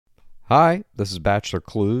Hi, this is Bachelor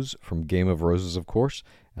Clues from Game of Roses, of course,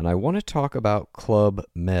 and I want to talk about Club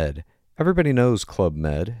Med. Everybody knows Club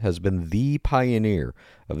Med has been the pioneer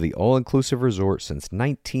of the all-inclusive resort since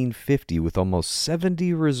 1950, with almost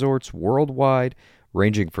 70 resorts worldwide,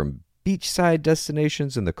 ranging from beachside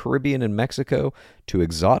destinations in the Caribbean and Mexico to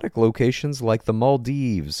exotic locations like the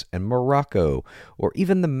Maldives and Morocco, or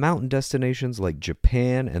even the mountain destinations like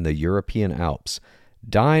Japan and the European Alps.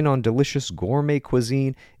 Dine on delicious gourmet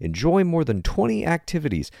cuisine, enjoy more than 20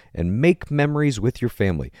 activities, and make memories with your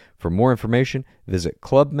family. For more information, visit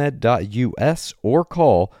clubmed.us or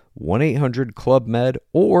call 1-800-CLUB-MED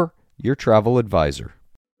or your travel advisor.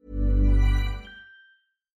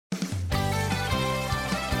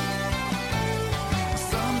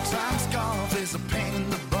 Sometimes golf is a pain in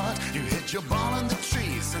the butt. You hit your ball in the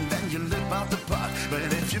trees and then you lip out the putt. But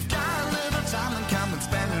if you've got a little time, then come and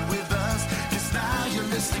spend it with us. Just now you're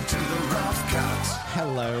listening to the Rough Cut.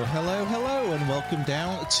 Hello, and welcome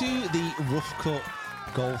down to the Rough Cut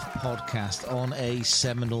Golf Podcast on a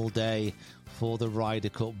seminal day for the Ryder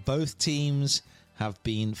Cup. Both teams have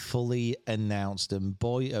been fully announced, and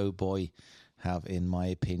boy, oh boy, have, in my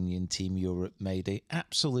opinion, Team Europe made a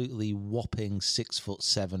absolutely whopping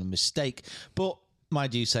 6'7" mistake. But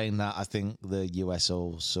mind you saying that, I think the US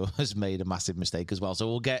also has made a massive mistake as well. So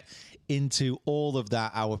we'll get into all of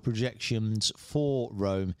that, our projections for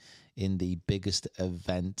Rome in the biggest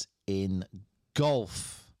event in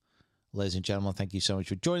golf. Ladies and gentlemen, thank you so much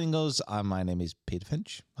for joining us. My name is Peter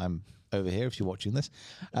Finch. I'm over here if you're watching this.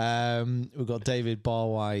 We've got David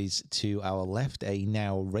Barwise to our left, a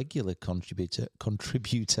now regular contributor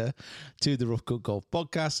to the Rough Cut Golf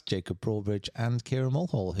Podcast, Jacob Broadbridge, and Kieran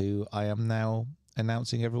Mulhall, who I am now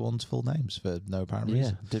announcing everyone's full names for no apparent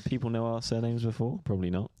reason. Did people know our surnames before? Probably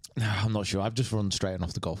not. No, I'm not sure. I've just run straight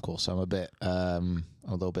off the golf course, so I'm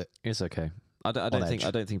a little bit. It's okay. I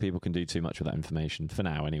don't think people can do too much with that information for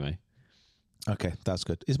now, anyway. Okay, that's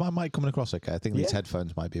good. Is my mic coming across okay? I think these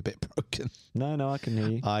headphones might be a bit broken. No, I can hear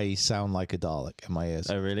you. I sound like a Dalek in my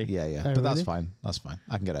ears. Oh, really? Yeah. Oh, But that's really? fine. That's fine.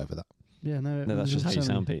 I can get over that. Yeah, no, That's just how you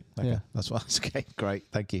sound, Pete. Okay, Yeah. that's okay. Great,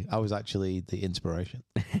 thank you. I was actually the inspiration.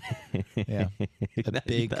 Yeah,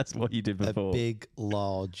 That's what you did before. a big,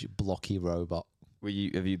 large, blocky robot.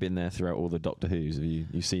 Have you been there throughout all the Doctor Who's? Have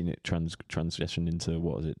you seen it transition into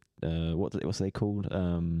what is it? What's they called?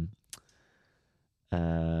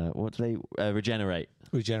 What do they regenerate?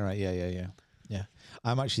 Regenerate. Yeah.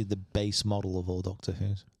 I'm actually the base model of all Doctor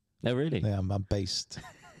Who's. Oh, really? Yeah, I'm based.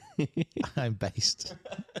 I'm based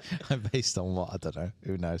on what? I don't know.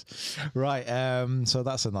 Who knows? Right. So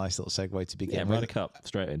that's a nice little segue to begin. Yeah, Ryder Cup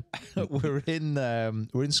straight in. We're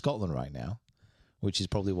in Scotland right now, which is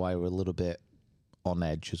probably why we're a little bit on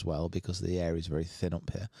edge as well, because the air is very thin up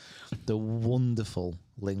here. The wonderful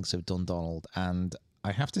links of Dundonald, and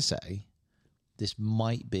I have to say, this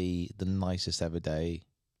might be the nicest ever day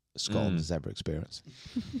Scotland has ever experienced.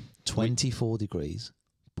 24 degrees,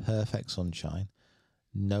 perfect sunshine,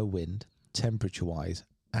 no wind, temperature-wise,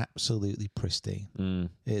 absolutely pristine.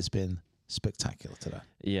 It's been spectacular today.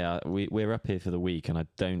 Yeah, we're up here for the week, and I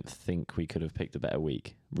don't think we could have picked a better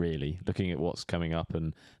week, really. Looking at what's coming up,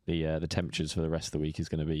 and the temperatures for the rest of the week is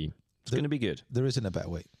going to be good. There isn't a better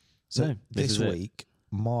week. So No, this week,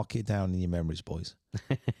 mark it down in your memories, boys.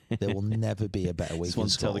 There will never be a better week Just in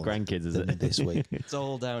want to tell the Scotland grandkids, is than it? this week. It's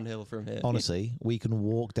all downhill from here. Honestly, we can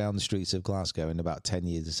walk down the streets of Glasgow in about 10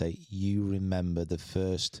 years and say, you remember the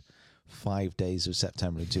first 5 days of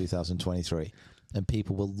September in 2023, and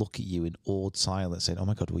people will look at you in awed silence saying, oh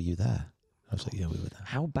my God, were you there? I was like, yeah, we were there.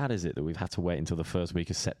 How bad is it that we've had to wait until the first week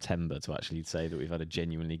of September to actually say that we've had a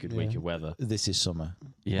genuinely good week of weather? This is summer.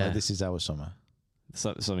 Yeah. Like, this is our summer.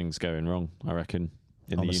 Something's going wrong, I reckon,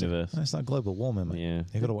 in Honestly. the universe. It's like global warming, mate. Yeah.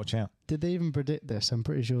 You've got to watch out. Did they even predict this? I'm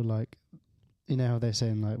pretty sure, like, you know how they're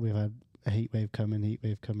saying, like, we've had a heat wave coming,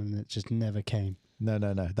 and it just never came. No.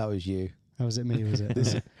 That was you. How was it me? Was it?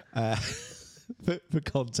 This, for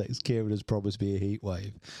context, Kieran has promised me a heat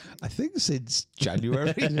wave, I think since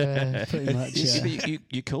January. Yeah, pretty much. Yeah.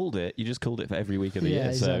 You called it. You just called it for every week of the Yeah, year.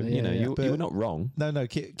 exactly, So, yeah. you were not wrong. No,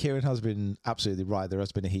 Kieran has been absolutely right. There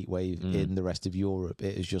has been a heat wave in the rest of Europe.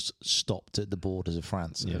 It has just stopped at the borders of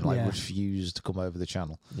France and refused to come over the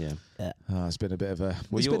channel. Yeah. It's been a bit of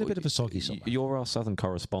a soggy summer. You're our southern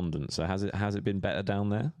correspondent, so has it been better down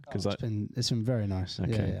there? Because It's been very nice.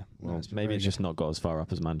 okay. Yeah. Well, It's been maybe very it's just not got as far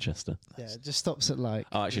up as Manchester. good. Yeah, it just stops at like.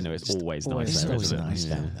 Oh, actually, no. It's just always always nice. It's there, always isn't it? nice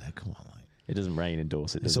Yeah. down there. Come on, mate. It doesn't rain in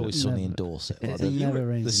Dorset. It's does always it? sunny Never. in Dorset. It Like never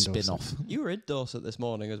rains the in Dorset. spin-off. You were in Dorset this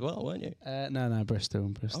morning as well, weren't you? No,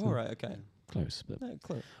 Bristol. Oh, right, okay. Close. But No,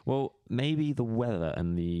 close. well, maybe the weather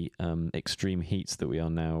and the extreme heats that we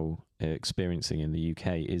are now experiencing in the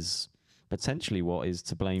UK is potentially what is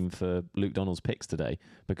to blame for Luke Donald's picks today,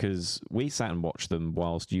 because we sat and watched them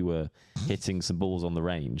whilst you were hitting some balls on the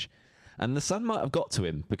range, and the sun might have got to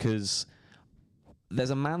him, because there's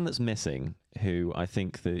a man that's missing who I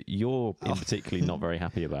think that you're in particularly not very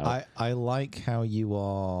happy about. I like how you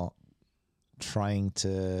are trying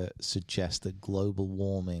to suggest that global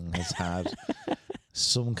warming has had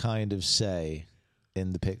some kind of say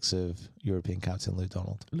in the picks of European captain Luke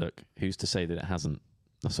Donald. Look, who's to say that it hasn't?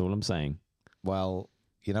 That's all I'm saying. Well,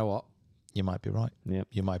 you know what? You might be right. Yep.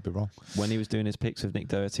 You might be wrong. When he was doing his picks with Nick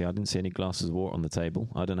Doherty, I didn't see any glasses of water on the table.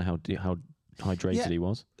 I don't know how hydrated he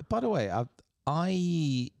was. By the way,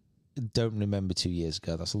 I don't remember 2 years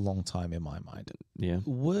ago. That's a long time in my mind. Yeah.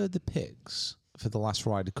 Were the picks for the last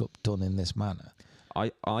Ryder Cup done in this manner?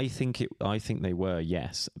 I think they were,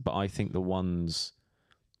 yes, but I think the ones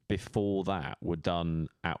before that were done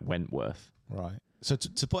at Wentworth. Right. So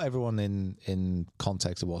to put everyone in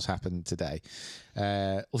context of what's happened today,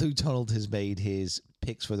 Luke Donald has made his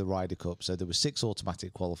picks for the Ryder Cup. So there were 6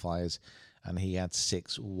 automatic qualifiers, and he had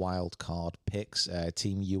 6 wild card picks.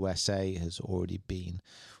 Team USA has already been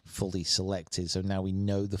fully selected, so now we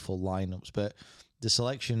know the full lineups. But the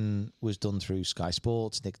selection was done through Sky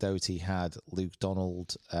Sports. Nick Doherty had Luke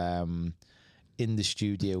Donald in the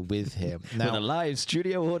studio with him. Now, with a live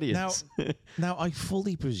studio audience. Now, I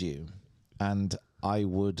fully presume, and I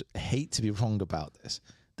would hate to be wrong about this,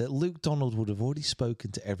 that Luke Donald would have already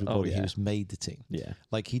spoken to everybody who's made the team. Yeah.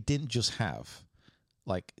 Like, he didn't just have,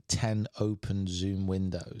 10 open Zoom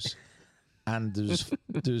windows, and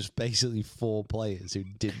there's basically 4 players who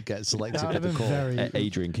didn't get selected for the call.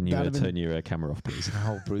 Adrian, can you turn your camera off, please?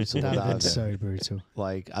 How brutal that would would that have have been been? so brutal.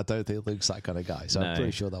 I don't think Luke's that kind of guy, so I'm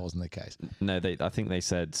pretty sure that wasn't the case. No, I think they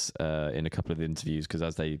said in a couple of the interviews, because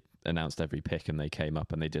as they announced every pick and they came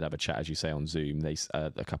up and they did have a chat, as you say, on Zoom, they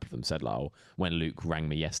a couple of them said, when Luke rang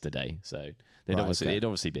me yesterday. So it'd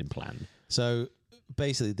obviously been planned. So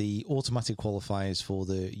basically, the automatic qualifiers for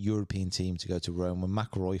the European team to go to Rome were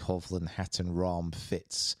McIlroy, Hovland, Hatton, Rahm,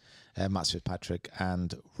 Fitz, Matt Fitzpatrick,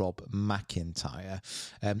 and Rob McIntyre.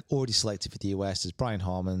 Already selected for the US as Brian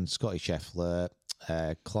Harmon, Scotty Scheffler,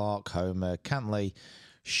 Clark, Homer, Cantley,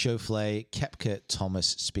 Schauffele, Koepka,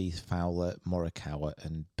 Thomas, Spieth, Fowler, Morikawa,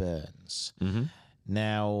 and Burns. Mm-hmm.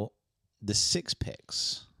 Now, the 6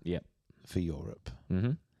 picks for Europe.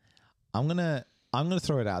 Mm-hmm. I'm gonna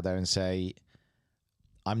throw it out there and say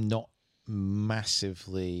I'm not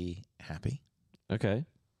massively happy. Okay.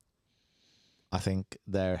 I think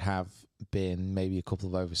there have been maybe a couple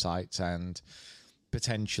of oversights and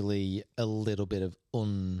potentially a little bit of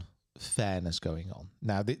unfairness going on.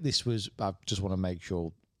 Now, this was, I just want to make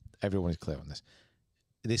sure everyone is clear on this.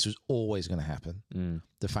 This was always going to happen.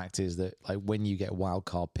 The fact is that when you get wild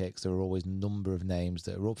card picks, there are always a number of names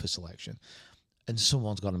that are up for selection, and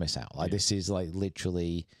someone's going to miss out. This is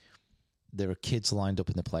literally, there are kids lined up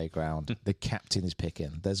in the playground. The captain is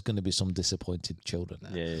picking. There's going to be some disappointed children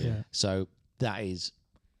there. Yeah. So that is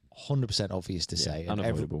 100% obvious to say,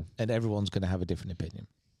 unavoidable. And everyone's going to have a different opinion.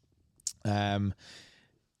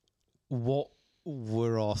 What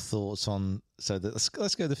were our thoughts on? So let's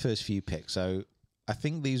go the first few picks. So I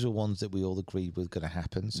think these were ones that we all agreed were going to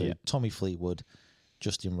happen. So Tommy Fleetwood,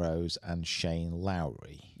 Justin Rose, and Shane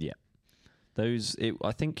Lowry. Yeah,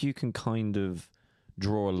 I think you can kind of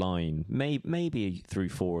draw a line, maybe through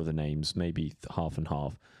 4 of the names, maybe half and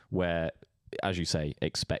half, where, as you say,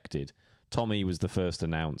 expected. Tommy was the first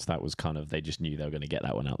announced. That was kind of, they just knew they were going to get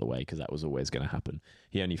that one out of the way, because that was always going to happen.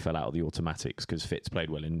 He only fell out of the automatics because Fitz played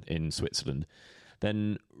well in Switzerland.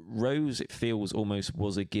 Then Rose, it feels almost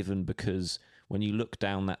was a given, because when you look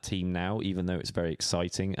down that team now, even though it's very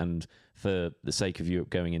exciting and for the sake of Europe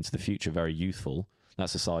going into the future, very youthful,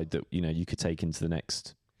 that's a side that, you could take into the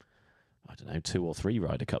next, 2 or 3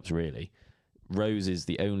 Ryder Cups, really. Rose is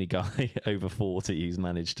the only guy over 40 who's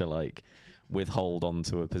managed to withhold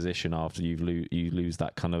onto a position after you lose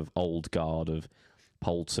that kind of old guard of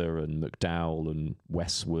Poulter and McDowell and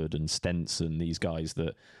Westwood and Stenson, these guys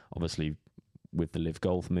that obviously with the Live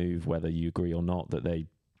Golf move, whether you agree or not, that they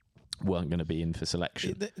weren't going to be in for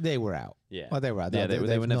selection. They were out. Yeah. Well, they were out. Yeah, they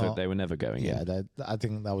were never going in. Yeah, I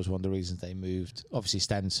think that was one of the reasons they moved. Obviously,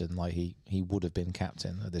 Stenson, he would have bin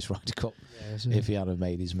captain of this Ryder Cup if he hadn't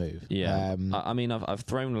made his move. Yeah, I've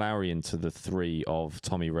thrown Lowry into the 3 of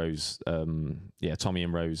Tommy Rose. Tommy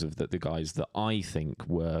and Rose of the guys that I think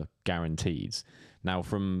were guarantees. Now,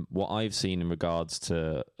 from what I've seen in regards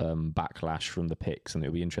to backlash from the picks, and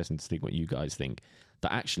it'll be interesting to see what you guys think,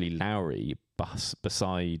 that actually Lowry,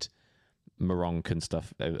 beside Moronk and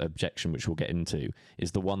stuff, objection, which we'll get into,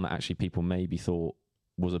 is the one that actually people maybe thought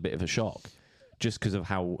was a bit of a shock, just because of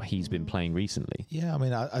how he's been playing recently. Yeah,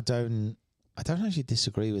 I I don't actually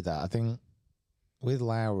disagree with that. I think with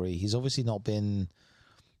Lowry, he's obviously not been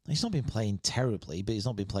playing terribly, but he's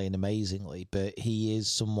not been playing amazingly. But he is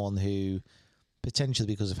someone who, potentially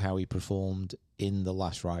because of how he performed in the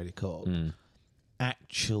last Ryder Cup,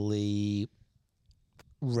 actually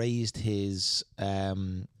raised his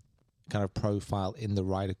kind of profile in the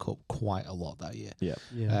Ryder Cup quite a lot that year.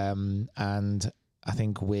 Yeah. And I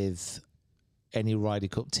think with any Ryder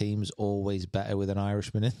Cup team's always better with an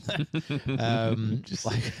Irishman in there. It's just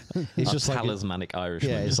like talismanic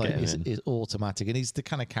Irishman. yeah, it's just like get him in. it's automatic, and he's the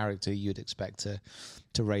kind of character you'd expect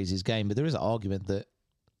to raise his game. But there is an argument that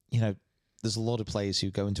there's a lot of players who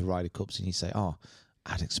go into Ryder Cups and you say, "Oh,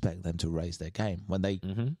 I'd expect them to raise their game," when they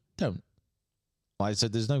don't. Like, so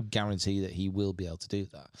there's no guarantee that he will be able to do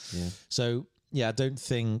that. Yeah. So yeah, I don't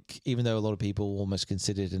think, even though a lot of people almost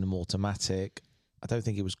considered him automatic, I don't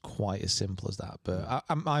think it was quite as simple as that. But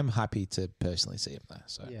I'm happy to personally see him there.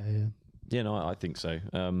 So Yeah. Yeah, no, I think so.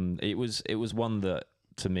 It was one that,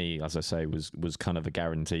 to me, as I say, was kind of a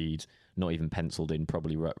guaranteed, not even penciled in,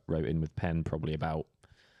 probably wrote in with pen probably about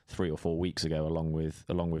 3 or 4 weeks ago, along with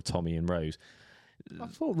Tommy and Rose. I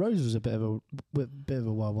thought Rose was a bit of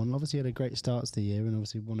a wild one. Obviously, he had a great start to the year and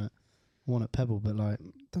obviously won at Pebble. But like,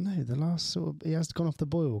 don't know, the last sort of, he has gone off the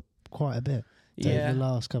boil quite a bit. Yeah. The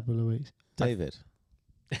last couple of weeks. David,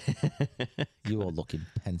 you are looking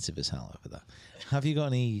pensive as hell over that. Have you got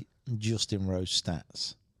any Justin Rose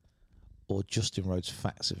stats or Justin Rose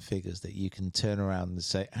facts and figures that you can turn around and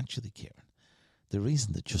say, actually, Kieran, the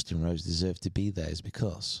reason that Justin Rose deserved to be there is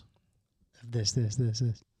because This.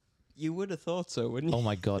 You would have thought so, wouldn't you? oh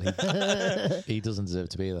my God, he doesn't deserve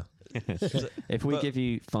to be there. If we give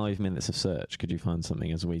you 5 minutes of search, could you find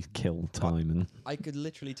something as we kill time? And I could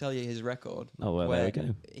literally tell you his record. oh, well, there we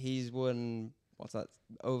go. He's won, what's that,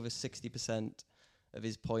 over 60% of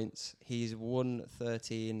his points. He's won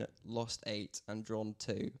 13, lost 8, and drawn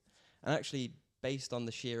 2. And actually, based on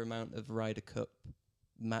the sheer amount of Ryder Cup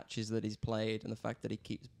matches that he's played and the fact that he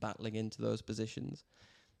keeps battling into those positions,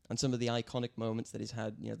 and some of the iconic moments that he's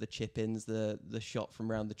had, the chip-ins, the shot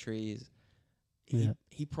from round the trees,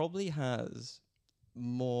 he probably has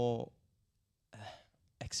more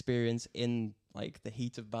experience in like the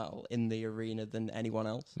heat of battle in the arena than anyone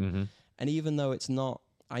else. Mm-hmm. And even though it's not,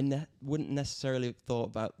 wouldn't necessarily have thought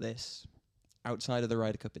about this outside of the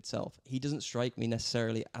Ryder Cup itself. He doesn't strike me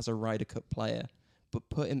necessarily as a Ryder Cup player, but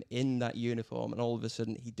put him in that uniform and all of a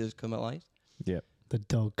sudden he does come alive. Yeah. The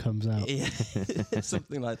dog comes out. Yeah,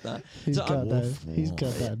 something like that. He's So got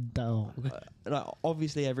that dog.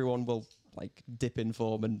 Obviously, everyone will like dip in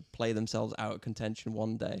form and play themselves out of contention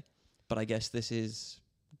one day. But I guess this is,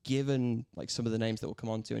 given like some of the names that we'll come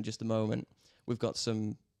on to in just a moment, we've got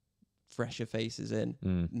some fresher faces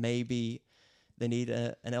in. Maybe they need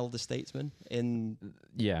an elder statesman in.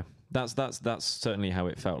 Yeah, that's certainly how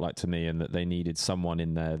it felt like to me, and that they needed someone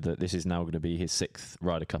in there. That this is now going to be his 6th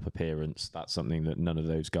Ryder Cup appearance. That's something that none of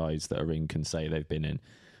those guys that are in can say they've been in.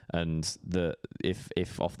 And that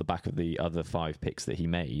if off the back of the other 5 picks that he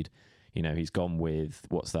made, he's gone with,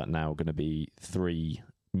 what's that now going to be, 3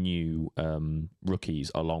 new rookies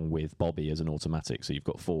along with Bobby as an automatic. So you've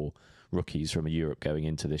got 4 rookies from Europe going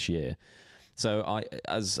into this year. So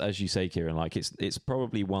as you say, Kieran, like it's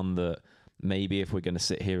probably one that maybe if we're going to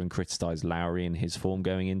sit here and criticise Lowry and his form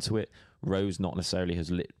going into it, Rose not necessarily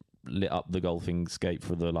has lit up the golfing scape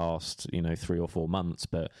for the last 3 or 4 months,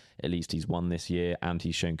 but at least he's won this year and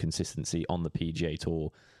he's shown consistency on the PGA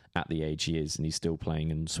Tour at the age he is, and he's still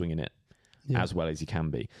playing and swinging it as well as he can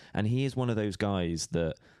be. And he is one of those guys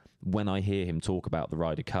that when I hear him talk about the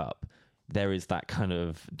Ryder Cup, there is that kind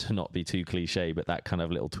of, to not be too cliche, but that kind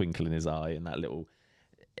of little twinkle in his eye and that little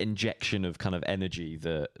injection of kind of energy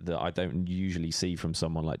that I don't usually see from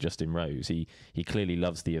someone like Justin Rose. He clearly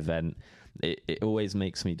loves the event. It always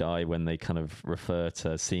makes me die when they kind of refer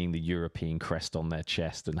to seeing the European crest on their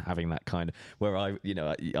chest and having that kind of, where I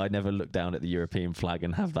never look down at the European flag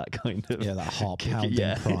and have that kind of that heart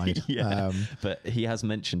pounding pride. But he has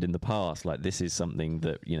mentioned in the past, like, this is something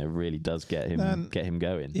that really does get him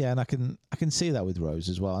going. Yeah, and I can see that with Rose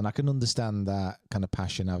as well, and I can understand that kind of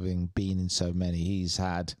passion, having been in so many. He's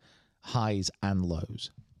had highs and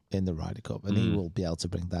lows in the Ryder Cup, and he will be able to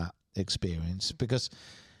bring that experience, because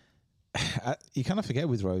you kind of forget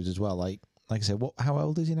with Rose as well. Like I said, how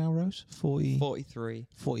old is he now, Rose? 43.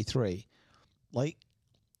 43. Like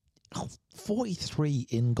 43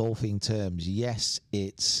 in golfing terms. Yes,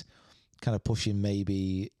 it's kind of pushing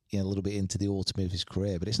maybe a little bit into the autumn of his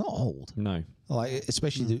career, but it's not old. No, like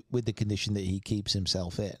especially with the condition that he keeps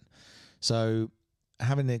himself in. So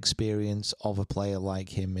having the experience of a player like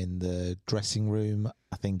him in the dressing room,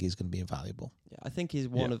 I think is going to be invaluable. Yeah, I think he's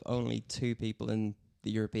one of only 2 people in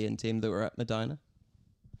the European team that were at Medina.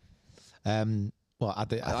 Well,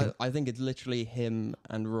 I think it's literally him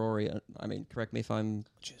and Rory. I mean, correct me if I'm...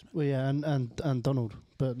 Well, yeah, and Donald,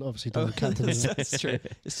 but obviously Donald captain. That's true.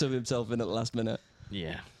 He subbed himself in at the last minute.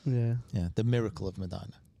 Yeah. Yeah. Yeah, the miracle of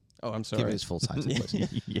Medina. Oh, I'm sorry. Give it his full title,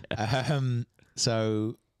 please. Yeah.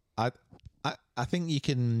 So I think you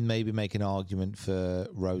can maybe make an argument for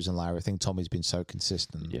Rose and Larry. I think Tommy's been so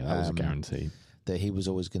consistent. Yeah, that was a guarantee. That he was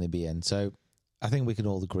always going to be in. So I think we can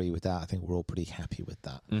all agree with that. I think we're all pretty happy with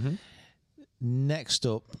that. Mm-hmm. Next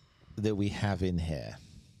up that we have in here.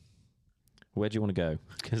 Where do you want to go?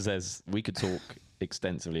 Because we could talk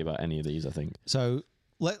extensively about any of these, I think. So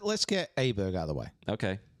let's get Aberg out of the way.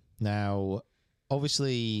 Okay. Now,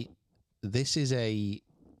 obviously, this is a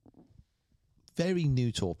very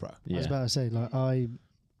new Tour Pro. I was about to say, like, I'm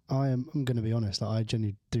going to be honest, like, I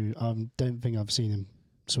genuinely don't think I've seen him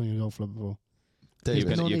swing a golf club before. You're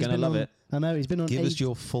going to love it. I know, he's been on Give us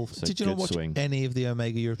your full... Did you not watch any of the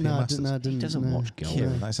Omega European Masters? No, I didn't. He doesn't watch golf.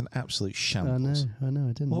 Kieran, that's an absolute shambles. I know,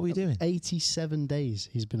 I didn't. What were you doing? 87 days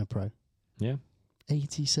he's been a pro. Yeah.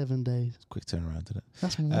 87 days. Quick turnaround, didn't it?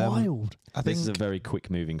 That's wild. I think This is a very quick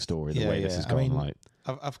moving story, the way this has gone. Like,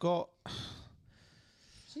 I've got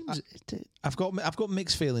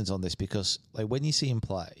mixed feelings on this because, like, when you see him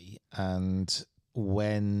play and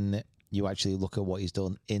when you actually look at what he's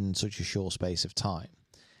done in such a short space of time,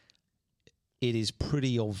 it is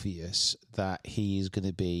pretty obvious that he is going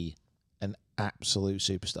to be an absolute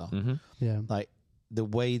superstar. mm-hmm. Yeah. Like, the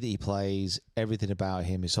way that he plays, everything about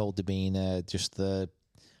him, his whole demeanor, just the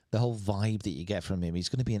whole vibe that you get from him, he's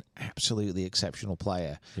going to be an absolutely exceptional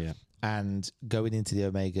player. Yeah. And going into the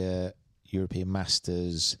Omega European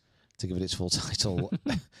Masters, to give it its full title,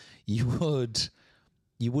 you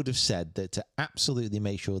would have said that to absolutely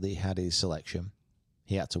make sure that he had his selection,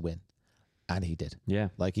 he had to win. And he did. Yeah.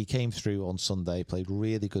 Like, he came through on Sunday, played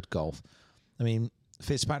really good golf. I mean,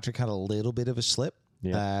 Fitzpatrick had a little bit of a slip,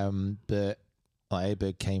 but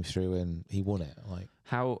Aberg came through and he won it. Like,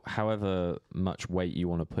 however much weight you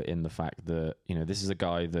want to put in the fact that, you know, this is a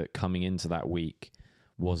guy that coming into that week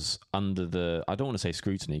was under the, I don't want to say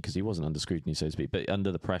scrutiny because he wasn't under scrutiny, so to speak, but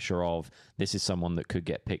under the pressure of this is someone that could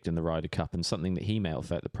get picked in the Ryder Cup and something that he may have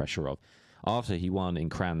felt the pressure of. After he won in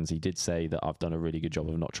Crans, he did say that I've done a really good job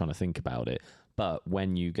of not trying to think about it. But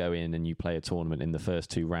when you go in and you play a tournament in the first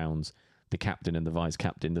 2 rounds, the captain and the vice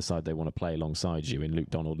captain decide they want to play alongside you in Luke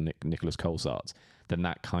Donald and Nicholas Colsaerts, then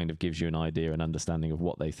that kind of gives you an idea and understanding of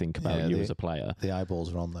what they think about you as a player. The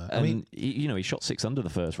eyeballs are on there. I mean, he shot 6 under the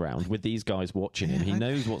first round with these guys watching him. He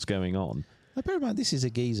knows what's going on. I bear in mind, this is a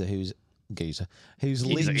geezer who's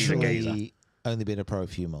literally only been a pro a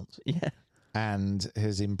few months. Yeah. And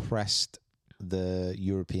has impressed the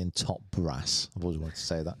European top brass, I've always wanted to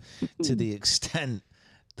say that, to the extent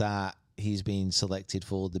that he's been selected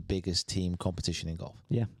for the biggest team competition in golf.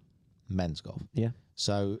 Yeah. Men's golf. Yeah.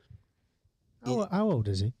 So... How old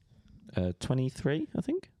is he? 23, I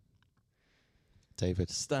think.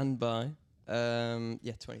 David? Stand by.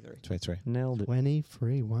 23. 23. Nailed it.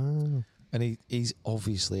 23, wow. And he's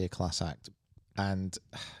obviously a class act. And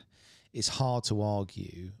it's hard to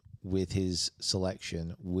argue with his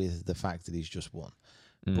selection with the fact that he's just won.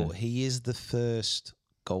 But he is the first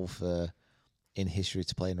golfer in history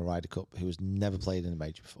to play in a Ryder Cup who has never played in a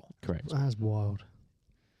major before. Correct. That's wild.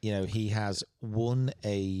 You know, he has won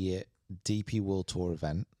a DP World Tour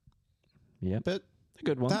event. Yeah. But a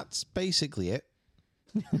good one. That's basically it.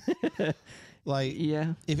 Like,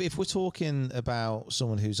 yeah. If we're talking about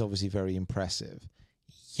someone who's obviously very impressive,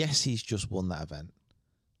 yes, he's just won that event.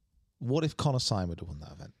 What if Connor Simon had won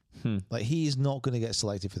that event? Like, he is not going to get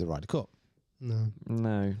selected for the Ryder Cup.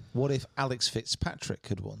 No. What if Alex Fitzpatrick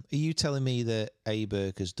had won? Are you telling me that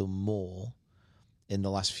Aberg has done more in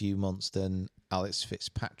the last few months than Alex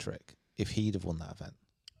Fitzpatrick if he'd have won that event?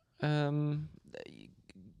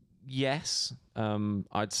 Yes.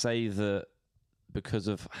 I'd say that because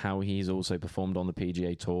of how he's also performed on the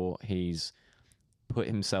PGA Tour, he's put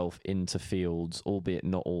himself into fields, albeit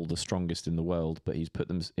not all the strongest in the world, but he's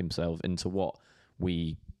put himself into what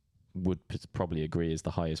we would probably agree is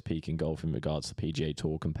the highest peak in golf in regards to PGA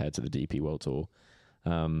Tour compared to the DP World Tour.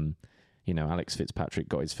 You know, Alex Fitzpatrick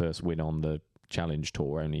got his first win on the Challenge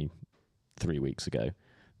Tour only 3 weeks ago.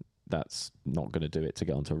 That's not going to do it to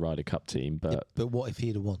get onto a Ryder Cup team, but Yeah, but what if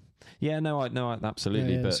he'd have won? yeah, no,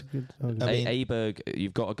 absolutely. Yeah, but it's a good argument. I mean- Aberg,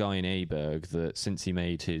 you've got a guy in Aberg that since he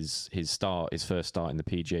made his first start in the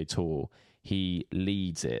PGA Tour, he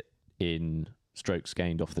leads it in strokes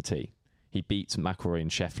gained off the tee. He beats McIlroy and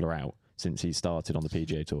Scheffler out since he started on the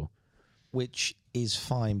PGA Tour. Which is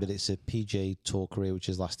fine, but it's a PGA Tour career which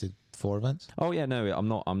has lasted 4 events. Oh yeah, no, I'm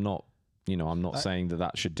not. I'm not saying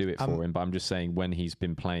that should do it for him, but I'm just saying when he's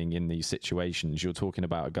been playing in these situations, you're talking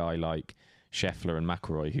about a guy like Scheffler and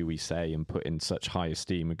McIlroy, who we say and put in such high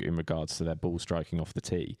esteem in regards to their ball striking off the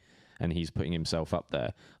tee, and he's putting himself up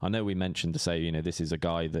there. I know we mentioned to say, this is a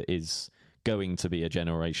guy that is going to be a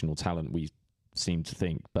generational talent, we seem to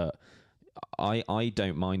think, but I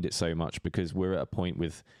don't mind it so much because we're at a point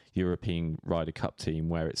with European Ryder Cup team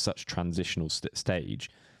where it's such transitional stage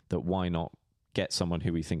that why not get someone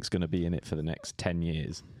who we think's going to be in it for the next 10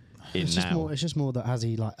 years It's just more that has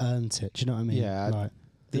he earned it? Do you know what I mean?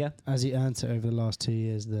 Yeah. Has he earned it over the last 2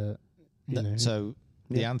 years? So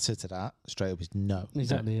the answer to that straight up is no.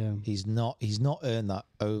 Exactly. Yeah. He's not earned that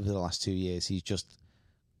over the last 2 years. He's just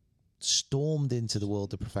stormed into the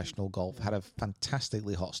world of professional golf, had a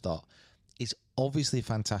fantastically hot start. He's obviously a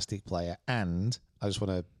fantastic player, and I just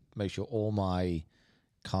want to make sure all my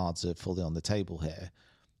cards are fully on the table here.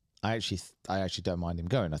 I actually don't mind him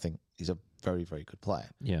going. I think he's a very, very good player.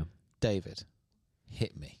 Yeah. David,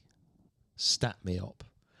 hit me. Stat me up.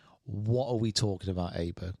 What are we talking about,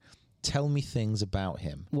 Aberg? Tell me things about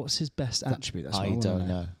him. What's his best attribute? That's what I don't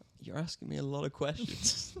know. You're asking me a lot of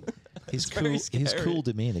questions. His very scary. cool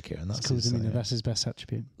demeanour, Kieran. That's cool his, demeanour. That's his best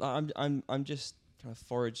attribute. I'm just trying to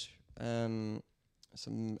forage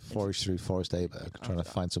some forage through Forest Aberg, trying to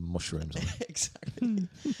find some mushrooms on it. Exactly.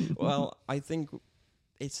 Well, I think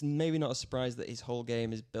it's maybe not a surprise that his whole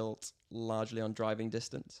game is built largely on driving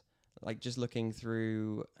distance. Just looking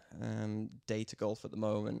through data golf at the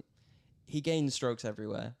moment, he gains strokes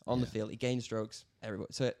everywhere on the field. He gains strokes everywhere.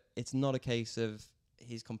 So it's not a case of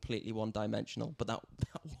he's completely one-dimensional, but that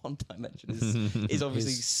one dimension is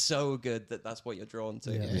obviously so good that's what you're drawn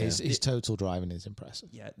to. Yeah. His total driving is impressive.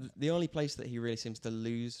 Yeah, the only place that he really seems to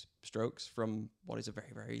lose strokes from what is a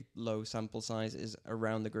very, very low sample size is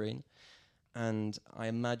around the green. And I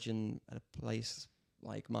imagine at a place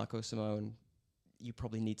like Marco Simone, you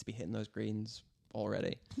probably need to be hitting those greens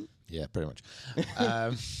already. Yeah, pretty much.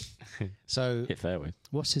 So hit fairway.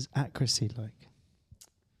 What's his accuracy like?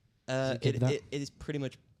 It is pretty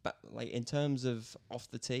much in terms of off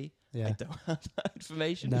the tee. Yeah. I don't have that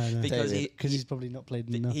information because because he's probably not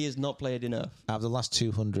played enough. He has not played enough. out of the last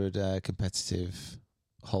 200 competitive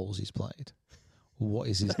holes he's played, what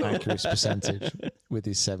is his accuracy percentage with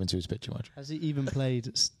his 7 to his pitching wedge? Has he even played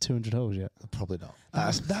 200 holes yet? Probably not.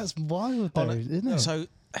 That's wild, though, isn't it? So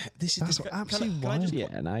this is That's absolutely can I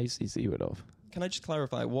wild. just- He would have. Can I just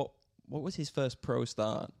clarify what was his first pro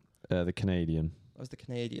start? The Canadian. That was the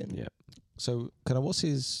Canadian. Yeah. so. What's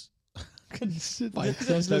his? Let's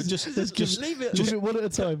leave it. Just one at a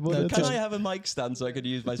time. Can I have a mic stand so I could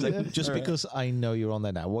use my second? Just because I know you're on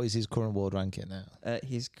there now. What is his current world ranking now?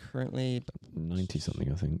 He's currently 90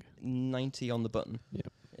 something, I think. 90 on the button. Yeah.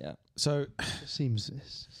 Yeah. So, Seems.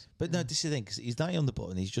 but no, this is the thing, because he's 90 on the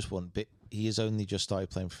button. He's just won, but he has only just started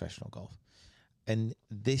playing professional golf, and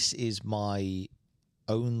this is my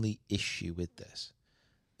only issue with this.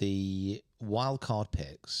 The wildcard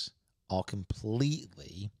picks are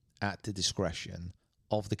completely at the discretion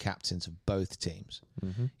of the captains of both teams.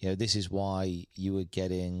 Mm-hmm. This is why you were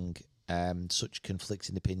getting such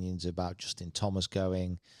conflicting opinions about Justin Thomas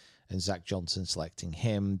going and Zach Johnson selecting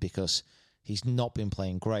him, because he's not been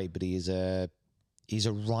playing great, but he's a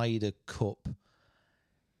Ryder Cup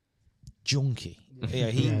junkie.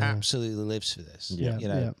 He absolutely lives for this.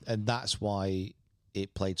 And that's why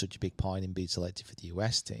it played such a big part in being selected for the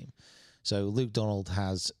US team. So Luke Donald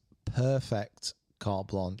has perfect carte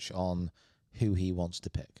blanche on who he wants to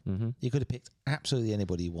pick. Mm-hmm. He could have picked absolutely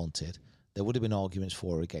anybody he wanted. There would have been arguments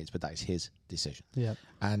for or against, but that is his decision. Yeah.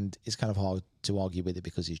 And it's kind of hard to argue with it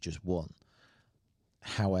because he's just won.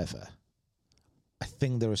 However, I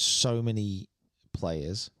think there are so many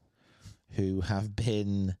players who have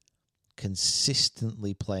been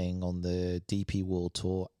consistently playing on the DP World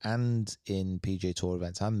Tour and in PGA Tour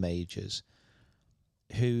events and majors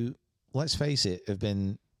who, let's face it, have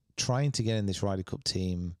been trying to get in this Ryder Cup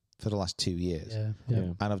team for the last 2 years. Yeah.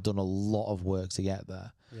 And have done a lot of work to get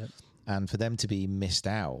there. Yep. And for them to be missed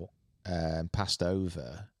out and passed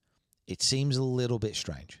over, it seems a little bit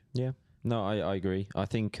strange. Yeah. No, I agree. I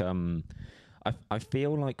think I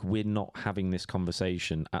feel like we're not having this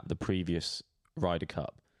conversation at the previous Ryder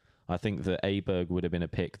Cup. I think that Aberg would have been a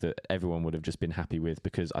pick that everyone would have just been happy with,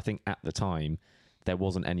 because I think at the time there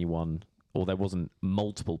wasn't anyone, or there wasn't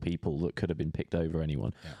multiple people that could have been picked over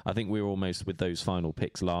anyone. Yeah. I think we were almost, with those final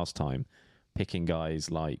picks last time, picking guys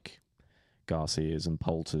like Garcias and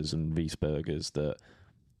Poulters and Wiesbergers that,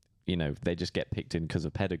 they just get picked in because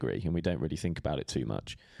of pedigree, and we don't really think about it too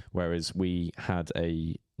much. Whereas we had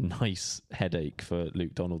a nice headache for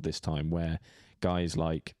Luke Donald this time, where guys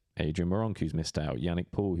like Adrian Moronk, who's missed out, Yannick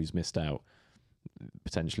Paul, who's missed out,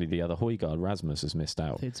 potentially the other Højgaard, Rasmus, has missed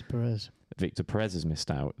out. Victor Perez has missed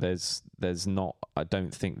out. There's not. I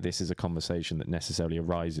don't think this is a conversation that necessarily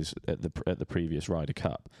arises at the previous Ryder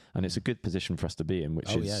Cup, and it's a good position for us to be in.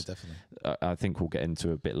 Which is, definitely. I think we'll get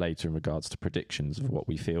into a bit later in regards to predictions of what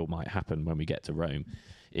we feel might happen when we get to Rome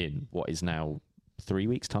in what is now 3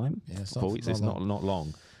 weeks' time. Yeah, it's 4 weeks. It's not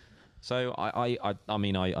long. So I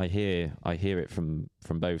mean I hear it from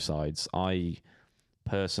both sides. I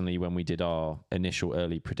personally, when we did our initial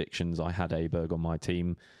early predictions, I had Aberg on my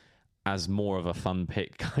team as more of a fun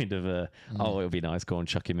pick, kind of it'll be nice, go and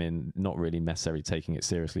chuck him in, not really necessarily taking it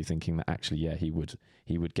seriously, thinking that actually, yeah, he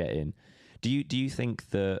would get in. Do you think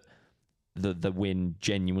that the win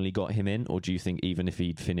genuinely got him in, or do you think even if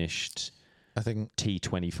he'd finished, I think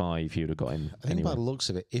T25, he would have got in? I think anyway? by the looks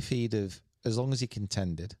of it, if he'd have, as long as he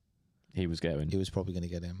contended, he was going. he was probably going to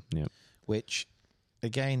get him. Yeah. Which,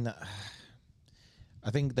 again, I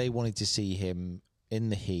think they wanted to see him in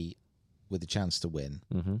the heat with a chance to win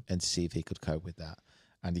and to see if he could cope with that.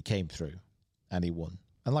 And he came through and he won.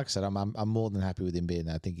 And like I said, I'm more than happy with him being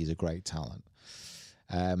there. I think he's a great talent.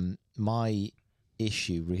 My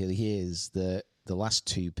issue really is that the last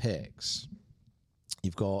two picks,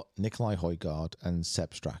 you've got Nikolai Højgaard and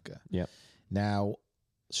Sepp Straka. Yep. Now,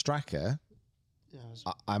 Straka,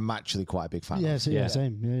 I'm actually quite a big fan of.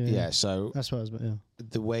 Same. Yeah. So that's what I was. Yeah.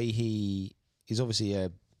 The way he's obviously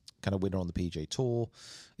a kind of winner on the PGA Tour.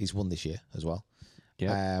 He's won this year as well.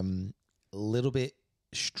 Yeah. A little bit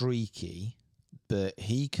streaky, but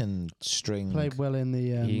he can string. Played well in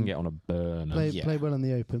the. He can get on a burner. Played well in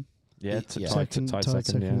the Open. Yeah, tied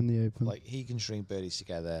second in the Open. Like, he can string birdies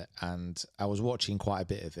together, and I was watching quite a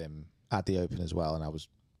bit of him at the Open as well, and I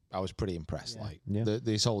was pretty impressed. Yeah. Like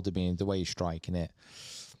this whole demeanor, the way he's striking it.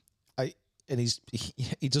 And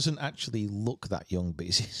he doesn't actually look that young, but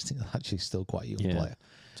he's actually still quite a young player.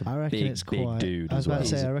 I reckon it's quite. Dude I was as well. about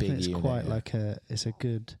to say, I reckon Big it's unit, quite like it's a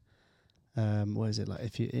good. What is it like?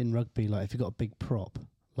 If you in rugby, like if you got a big prop,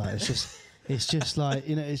 like it's just like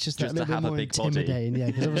it's just that Just to little bit have a more big body. intimidating. Yeah,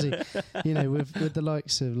 because obviously, with the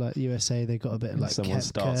likes of like USA, they got a bit of like someone Koepka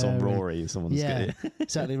starts on and- Rory, someone's Yeah,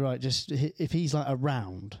 exactly right. Just if he's like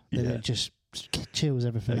around, then it just chills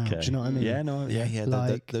everything out. Do you know what I mean? Yeah, no, Yeah.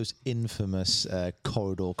 Like- Those infamous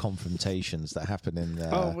corridor confrontations that happen in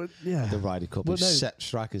the Ryder Cup. Well, With Sepp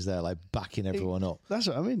Straka's there, like backing everyone up, That's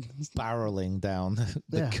what I mean. barreling down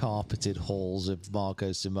the Yeah. carpeted halls of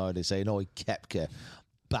Marco Simone, saying, "Oh, Koepka,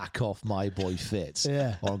 back off my boy Fitz,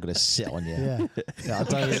 Yeah. or I'm going to sit on you." Yeah. I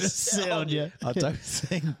don't Sit on you. I don't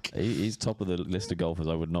think. he's top of the list of golfers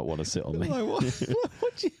I would not want to sit on me. Like,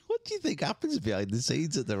 what do you think happens behind the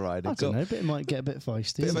scenes at the Ryder I Cup? don't know, but it might get a bit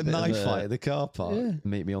feisty. Bit of a bit of knife a- fight at the car park. Yeah.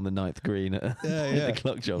 Meet me on the 9th green at the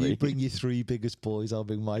clock jobby. You bring your three biggest boys, I'll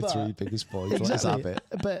bring my three biggest boys. Let's have it.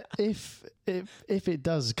 But if it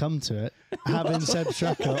does come to it, having Sepp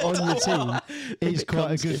Straka on your team is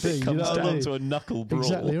quite a good thing. You know Comes what I down mean? to a knuckle brawl.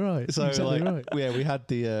 Exactly right. So exactly like, right.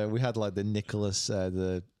 yeah, we had like the Nicholas,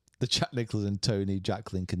 the Jack Nicklaus and Tony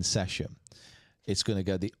Jacklin concession. It's going to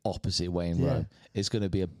go the opposite way in Yeah. Rome. It's going to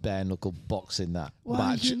be a bare knuckle boxing that Well,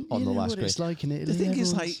 match you on the know last what green. it's like in Italy. The thing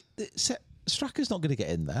is, everyone's- like, Straka's not going to get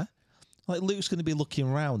in there. Like, Luke's going to be looking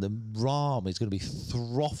around, and Rahm is going to be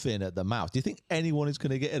frothing at the mouth. Do you think anyone is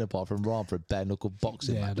going to get in apart from Rahm for a bare knuckle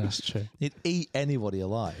boxing yeah, match? that's true. He'd eat anybody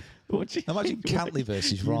alive. Imagine Cantley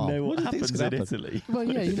versus You Rahm. know what do you think's happens gonna in happen? Italy. Well,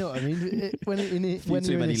 yeah, you know what I mean. When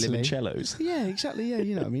Too you're many in Italy, limoncellos. yeah, exactly. Yeah,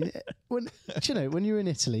 you know what I mean. When you're in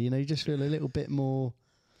Italy, you just feel a little bit more.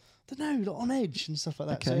 I don't know, on edge and stuff like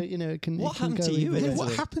that. Okay. So it can. What it can happened go to you either in way. Italy?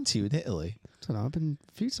 What happened to you in Italy? I don't know. I've been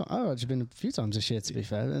a few times. I've actually been a few times this year, to be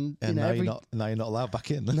fair. And And you know, now you're not allowed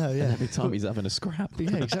back in. No, yeah. Every time he's having a scrap.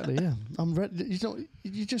 Yeah, exactly. Yeah, I'm ready.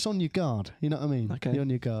 You're just on your guard. You know what I mean? Okay. You're on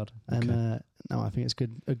your guard. And no, I think it's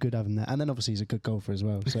good having that. And then obviously he's a good golfer as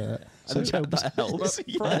well. So that helps.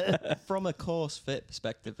 From a course fit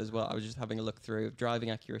perspective as well, I was just having a look through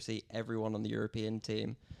driving accuracy. Everyone on the European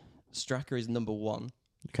team, Straka is number 1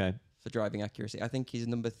 Okay. for driving accuracy. I think he's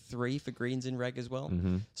number 3 for greens in reg as well.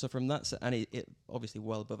 Mm-hmm. So from that, and it obviously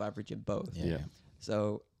well above average in both. Yeah.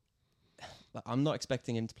 So I'm not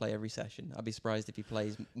expecting him to play every session. I'd be surprised if he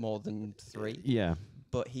plays more than 3. Yeah.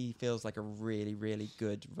 But he feels like a really, really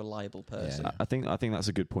good, reliable person. Yeah. I think that's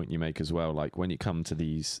a good point you make as well. Like when you come to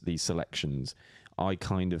these selections, I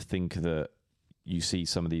kind of think that you see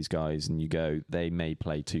some of these guys and you go, they may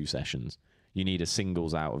play 2 sessions. You need a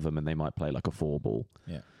singles out of them and they might play like a 4-ball.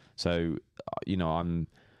 Yeah. So,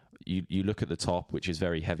 you look at the top, which is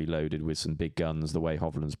very heavy loaded with some big guns. The way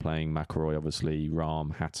Hovland's playing, McIlroy obviously,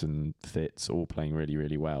 Rahm, Hatton, Fitz, all playing really,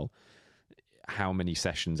 really well. How many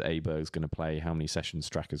sessions Aberg's going to play? How many sessions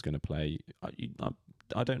Straka's going to play?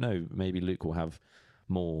 I don't know. Maybe Luke will have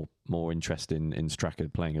more interest in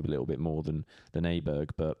Straka playing a little bit more than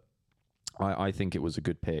Aberg, but I think it was a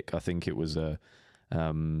good pick. I think it was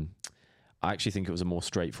I actually think it was a more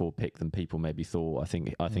straightforward pick than people maybe thought. I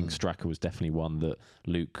think Straka was definitely one that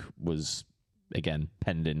Luke was, again,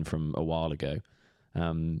 penned in from a while ago.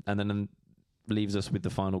 And then leaves us with the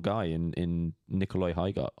final guy in Nicolai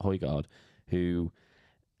Højgaard, who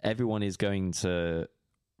everyone is going to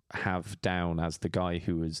have down as the guy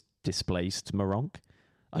who has displaced Meronk.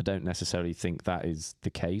 I don't necessarily think that is the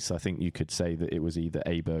case. I think you could say that it was either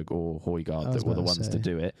Aberg or Højgaard that were the ones to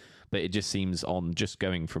do it. But it just seems on just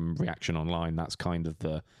going from reaction online, that's kind of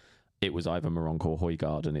it was either Meronk or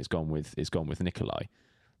Højgaard, and it's gone with Nicolai.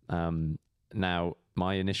 Now,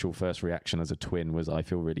 my initial first reaction as a twin was I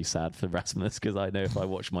feel really sad for Rasmus, because I know if I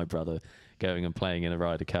watch my brother going and playing in a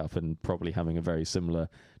Ryder Cup and probably having a very similar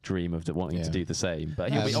dream of wanting to do the same.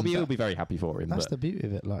 But he'll be very happy for him. That's the beauty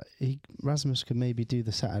of it. Like Rasmus could maybe do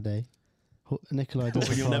the Saturday. Nicolai does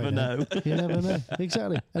the You'll Friday. never know. You never know.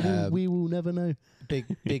 Exactly. And we will never know.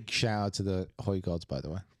 Big shout out to the Højgaards, by the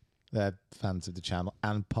way. They're fans of the channel,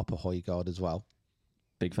 and Papa Højgaard as well.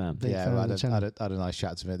 Big fan. Big fan I of the channel. had a nice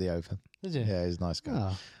chat to him at the Open. Did you? Yeah, he's a nice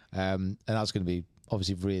guy. Oh. And that's going to be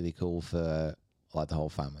obviously really cool for like the whole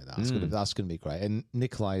family. That's going to be great. And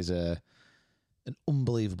Nicolai is an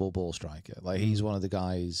unbelievable ball striker. Like he's one of the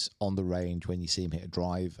guys on the range when you see him hit a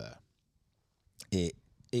driver.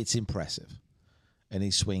 It's impressive, and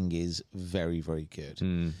his swing is very, very good.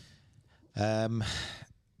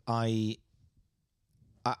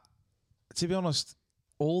 To be honest,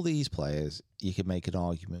 all these players you could make an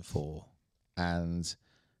argument for, and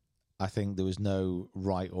I think there was no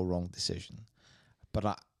right or wrong decision. But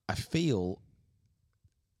I feel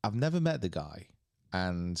I've never met the guy,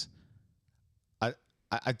 and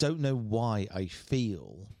I don't know why I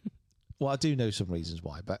feel. Well, I do know some reasons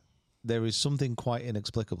why, but there is something quite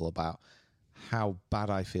inexplicable about how bad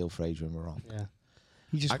I feel for Adrian Meronk. Yeah.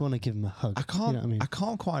 You just want to give him a hug. I can't. You know what I mean? I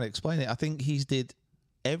can't quite explain it. I think he's did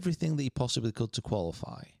everything that he possibly could to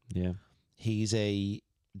qualify. Yeah. He's a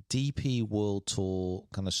DP World Tour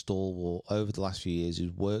kind of stalwart over the last few years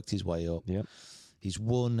who's worked his way up. Yep. He's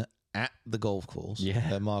won at the golf course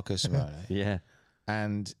at Marco Simone. Yeah.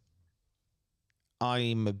 And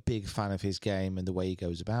I'm a big fan of his game and the way he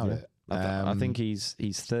goes about it. I think he's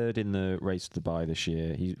third in the Race to Dubai this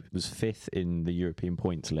year. He was fifth in the European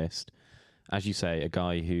points list. As you say, a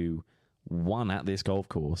guy who won at this golf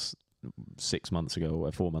course 6 months ago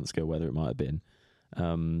or 4 months ago, whether it might have been.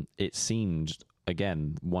 It seemed,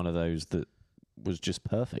 again, one of those that was just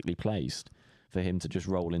perfectly placed for him to just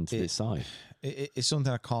roll into this side. It's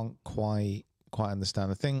something I can't quite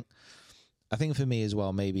understand. I think for me as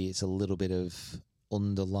well, maybe it's a little bit of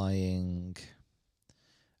underlying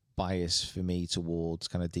bias for me towards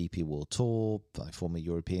kind of DP World Tour, like former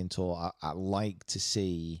European Tour. I like to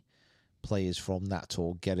see players from that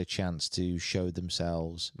tour get a chance to show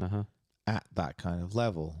themselves at that kind of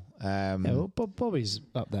level. Well, Bobby's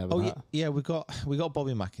up there with that. Yeah, we got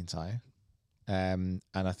Bobby McIntyre, and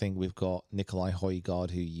I think we've got Nicolai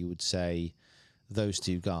Højgaard, who you would say those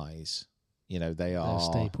two guys, they are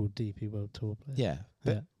staple DP World Tour players. Yeah,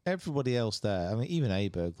 but everybody else there, I mean, even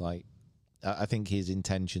Aberg, like I think his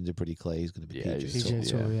intentions are pretty clear. He's going to be PGA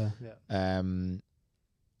Tour.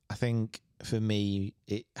 I think for me,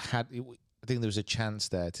 I think there was a chance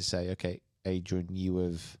there to say, okay, Adrian, you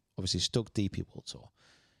have obviously stuck DP World Tour.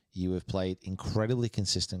 You have played incredibly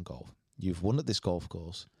consistent golf. You've won at this golf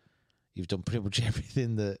course. You've done pretty much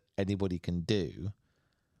everything that anybody can do,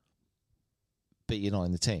 but you're not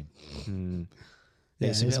in the team.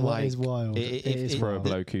 It's wild. It's for a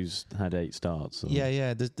bloke who's had 8 starts.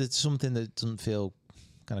 Yeah. There's something that doesn't feel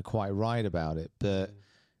kind of quite right about it. But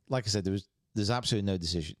like I said, there's absolutely no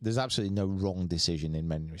decision. There's absolutely no wrong decision in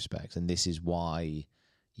many respects, and this is why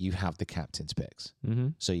you have the captain's picks. Mm-hmm.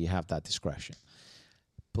 So you have that discretion.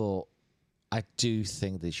 But I do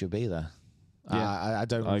think they should be there. Yeah, I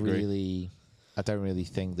don't really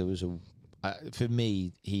think there was for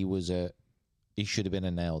me, he should have been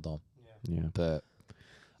a nailed on. Yeah. But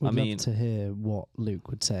I'd love to hear what Luke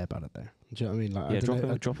would say about it, though. Do you know what I mean?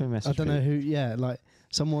 Like, drop him a message. I don't know who. Yeah, like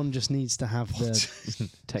someone just needs to have what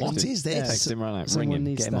is this? Text him right now. Someone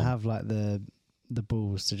needs to have like the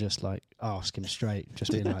balls to just like ask him straight.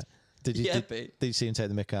 Just be like, did you see him take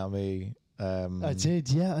the mick out of me? I did.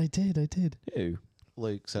 Yeah, I did. Who?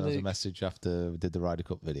 Luke sent us a message after we did the Ryder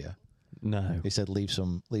Cup video. No. He said, "Leave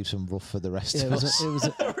some rough for the rest Yeah, of us."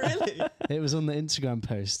 Really? it was on the Instagram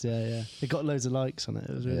post. Yeah. It got loads of likes on it.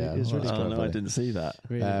 It was really, Yeah, it was well, really that's Oh, good. no, I didn't see that.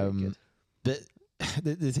 Really, really good. But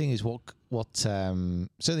the thing is, what certainly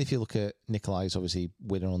if you look at Nikolai's obviously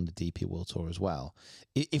winner on the DP World Tour as well.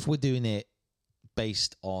 If we're doing it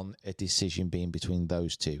based on a decision being between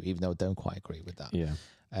those two, even though I don't quite agree with that, Yeah.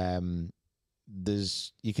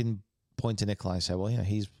 you can point to Nikolai and say, well,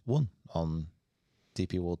 he's won on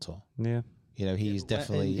DP World Tour. Yeah. He's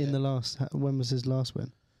definitely in the last. When was his last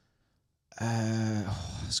win?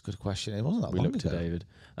 that's a good question. It wasn't that We long looked ago. to David.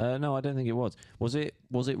 No, I don't think it was. Was it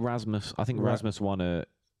Rasmus? I think Rasmus won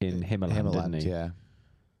in Himmerland, didn't he? Yeah,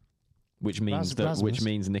 Which means Rasmus. which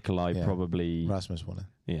means Nikolai Yeah. probably Rasmus won it.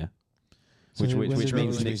 yeah. So Which when means did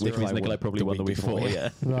Rasmus Nikolai probably the won the week week before. before, Yeah.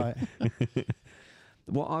 Right.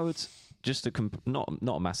 What I would just not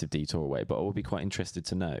a massive detour away, but I would be quite interested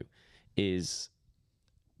to know is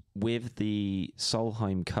with the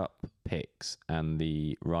Solheim Cup picks and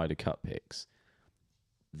the Ryder Cup picks,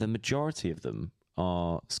 the majority of them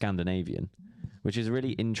are Scandinavian, which is a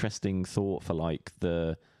really interesting thought for like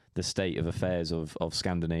the state of affairs of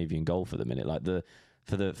Scandinavian golf at the minute. Like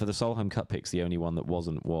for the Solheim Cup picks, the only one that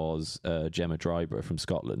wasn't was Gemma Dryber from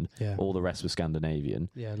Scotland. Yeah. All the rest were Scandinavian.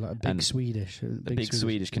 Yeah, like a big And Swedish. A big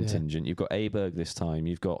Swedish contingent. You've got Aberg this time.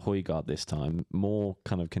 You've got Højgaard this time. More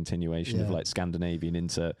kind of continuation of Yeah. like Scandinavian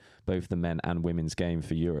into both the men and women's game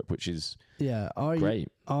for Europe, which is great.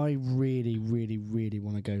 I really, really, really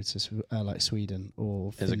want to go to like Sweden or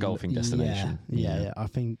As a Finland. golfing destination. Yeah. I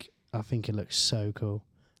think it looks so cool.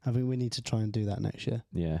 I think we need to try and do that next year.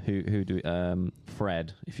 Yeah. Who do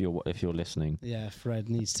Fred, if you're listening, Yeah, Fred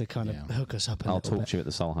needs to kind of hook us up. I'll little talk bit. to you at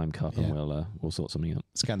the Solheim Cup and we'll sort something out.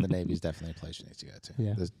 Scandinavia is definitely a place you need to go to.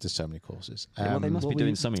 Yeah. There's so many courses. Well, they must be what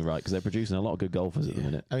doing we- something right because they're producing a lot of good golfers at the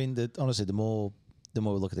minute. I mean, honestly, the more we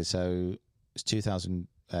look at it, so it's 2000.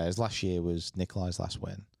 His last year was Nikolai's last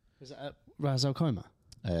win, Was that Raz Al Khaimah?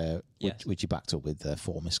 Yes. which he backed up with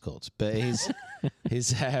 4 missed cuts. But his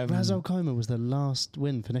Raz Al Khaimah was the last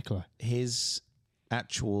win for Nikolai. his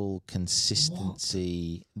actual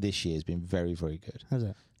consistency this year has been very, very good. Has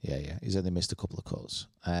it? Yeah. He's only missed a couple of cuts,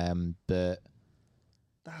 but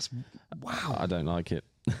That's I don't like it.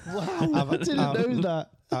 wow. I didn't know that.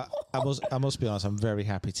 I must be honest. I'm very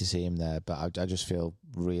happy to see him there, but I just feel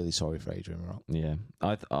really sorry for Adrian Rock. Yeah.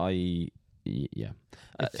 Yeah.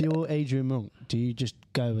 If you're Adrian Monk, do you just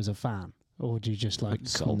go as a fan, or do you just like?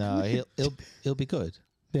 No, he'll be good.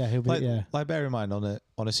 Yeah, he'll be. Like bear in mind on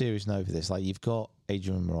a serious note for this, like you've got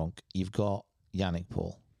Adrian Moronk, you've got Yannick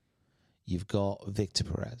Paul, you've got Victor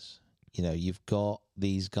Perez. You've got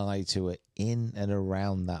these guys who are in and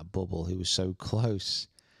around that bubble who are so close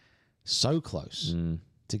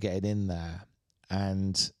to getting in there.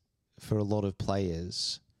 And for a lot of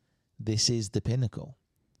players, this is the pinnacle.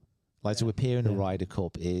 Like to appear in a Ryder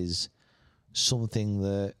Cup is something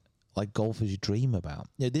that like golfers dream about.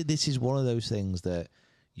 This is one of those things that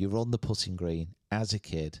you're on the putting green as a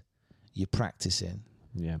kid, you're practicing.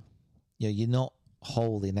 Yeah. You're not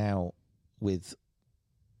holding out with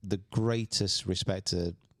the greatest respect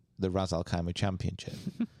to the Raz Al Khaimah Championship.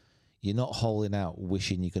 You're not holding out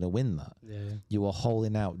wishing you're going to win that. Yeah. You are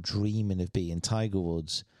holding out dreaming of beating Tiger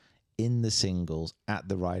Woods in the singles at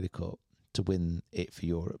the Ryder Cup to win it for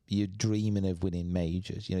Europe. You're dreaming of winning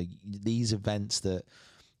majors. These events that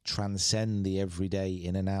transcend the everyday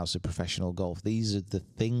in and outs of professional golf. These are the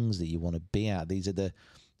things that you want to be at. These are the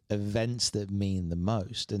events that mean the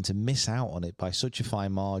most. And to miss out on it by such a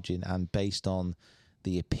fine margin and based on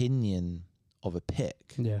the opinion of a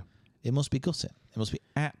pick, it must be gutting. It must be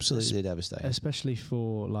absolutely devastating. Especially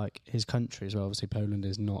for like his country as well. Obviously, Poland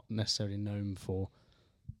is not necessarily known for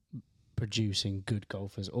producing good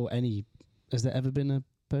golfers or any. Has there ever been a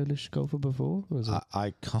Polish golfer before? Or is it?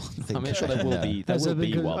 I can't think. I'm sure there will be. There Has will there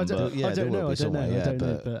be been- one, I don't, but I don't know. I don't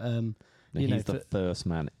know. But he's the first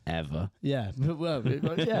man ever. yeah, but well,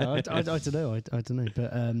 yeah, I don't know. I don't know.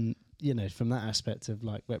 But from that aspect of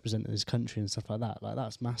like representing his country and stuff like that, like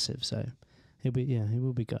that's massive. So he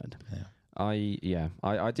will be good. Yeah.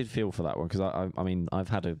 I did feel for that one because I mean I've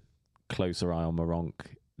had a closer eye on Moronk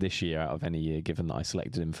this year out of any year, given that I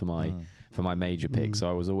selected him for my major pick. So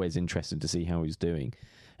I was always interested to see how he's doing,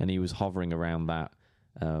 and he was hovering around that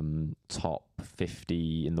top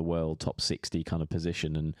 50 in the world, top 60 kind of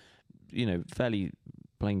position, and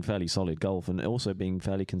playing fairly solid golf and also being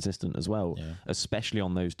fairly consistent as well, especially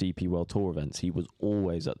on those DP World Tour events. He was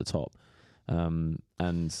always at the top, and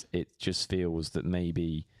it just feels that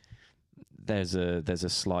maybe there's a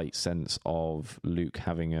slight sense of Luke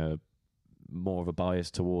having a more of a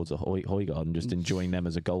bias towards a Højgaard and just enjoying them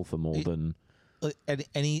as a golfer more than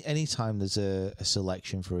any time there's a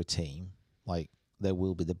selection for a team, like there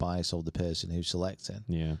will be the bias of the person who's selecting.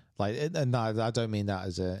 Yeah. Like, and I don't mean that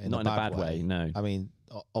as Not in a bad way. No. I mean,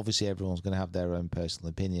 obviously everyone's going to have their own personal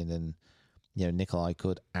opinion, and Nikolai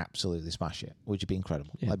could absolutely smash it, which would be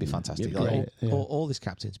incredible. Yeah. That'd be fantastic. Yeah, Like, great. all these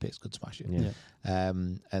captains' picks could smash it. Yeah.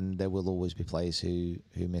 And there will always be players who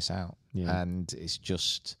miss out. Yeah. And it's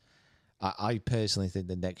just, I personally think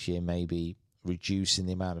that next year maybe reducing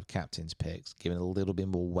the amount of captains' picks, giving a little bit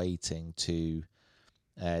more weighting to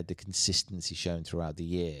the consistency shown throughout the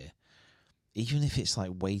year, even if it's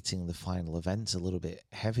like weighting the final events a little bit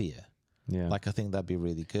heavier. Yeah. Like, I think that'd be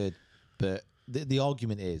really good. But the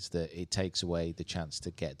argument is that it takes away the chance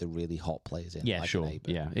to get the really hot players in. Yeah, like sure. an Abe.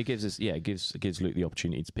 Yeah, it gives Luke the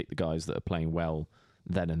opportunity to pick the guys that are playing well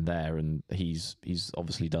then and there, and he's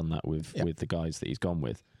obviously done that with the guys that he's gone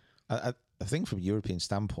with. I think from a European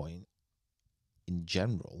standpoint, in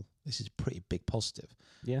general, this is a pretty big positive.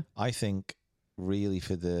 Yeah. I think really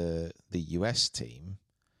for the US team,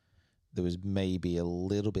 there was maybe a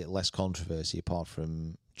little bit less controversy apart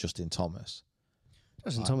from Justin Thomas.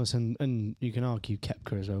 Justin Thomas and you can argue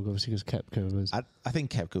Koepka as well, obviously, because Koepka was. I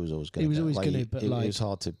think Koepka was always going to. He was always going to, but it like, was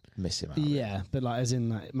hard to miss him out. Yeah, but like, as in,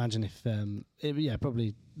 like, imagine if,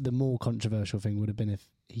 probably the more controversial thing would have been if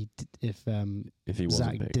he wasn't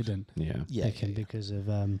Zach picked. didn't pick him because of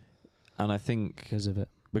and I think because of it.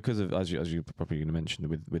 Because of as you're probably going to mention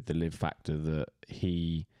with the live factor, that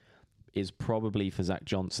he is probably for Zach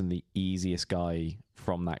Johnson the easiest guy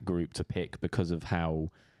from that group to pick because of how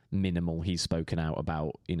minimal he's spoken out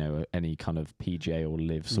about any kind of PGA or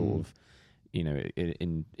live sort of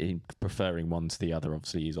in preferring one to the other.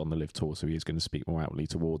 Obviously he's on the live tour, so he is going to speak more outwardly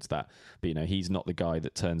towards that, but he's not the guy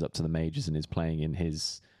that turns up to the majors and is playing in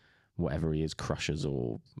his whatever he is, Crushers,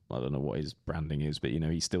 or I don't know what his branding is, but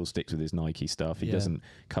he still sticks with his Nike stuff. He doesn't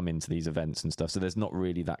come into these events and stuff, so there's not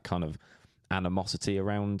really that kind of animosity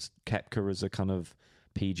around Koepka as a kind of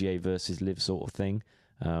PGA versus live sort of thing.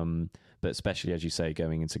 But especially, as you say,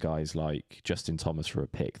 going into guys like Justin Thomas for a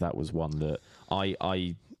pick, that was one that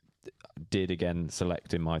I did again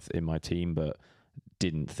select in my team, but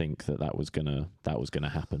didn't think that was gonna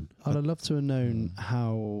happen. I'd have loved to have known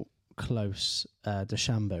how close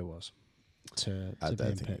DeChambeau was to I don't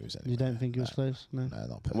being think picked. he was You don't think he was close? No. No,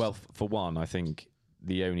 not personally. Well, for one, I think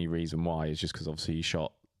the only reason why is just because obviously he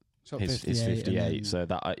shot his 58, 58, so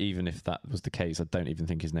that even if that was the case, I don't even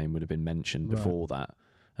think his name would have been mentioned before that.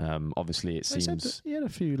 Obviously, it seems he had a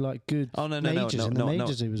few like good majors in the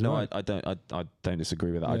majors. He was right. I don't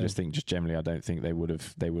disagree with that. I just think just generally, I don't think they would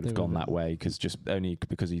have gone that way because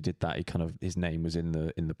because he did that, his name was in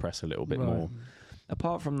the press a little bit more.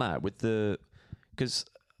 Apart from that, because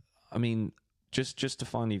I mean, just to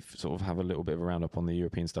finally sort of have a little bit of a roundup on the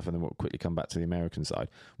European stuff, and then we'll quickly come back to the American side.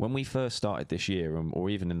 When we first started this year, or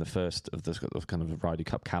even in the first of the kind of Ryder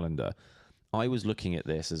Cup calendar, I was looking at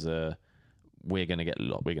this as we're going to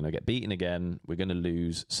get beaten again. We're going to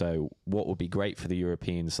lose. So what would be great for the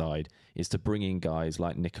European side is to bring in guys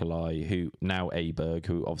like Nikolai, who now Aberg,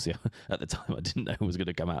 who obviously at the time I didn't know was going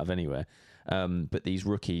to come out of anywhere. But these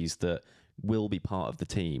rookies that will be part of the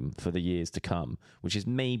team for the years to come, which is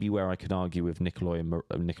maybe where I could argue with Nikolai and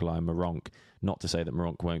Maronk. Not to say that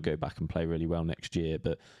Maronk won't go back and play really well next year,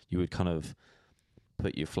 but you would kind of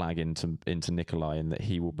put your flag into Nikolai, and that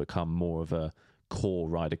he will become more of a core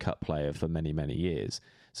Ryder Cup player for many, many years.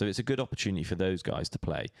 So it's a good opportunity for those guys to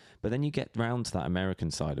play. But then you get round to that American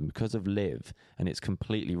side, and because of Liv, and it's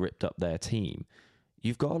completely ripped up their team,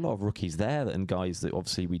 you've got a lot of rookies there and guys that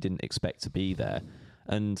obviously we didn't expect to be there.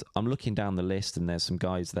 And I'm looking down the list, and there's some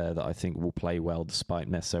guys there that I think will play well despite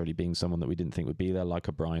necessarily being someone that we didn't think would be there, like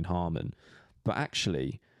a Brian Harman. But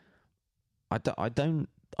actually, I don't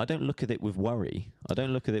look at it with worry. I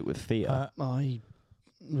don't look at it with fear.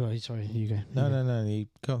 Right, sorry, you go. No, you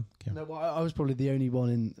go. No, well, I was probably the only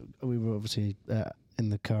one we were obviously in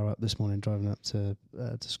the car up this morning driving up to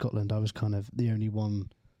Scotland. I was kind of the only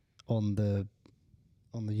one on the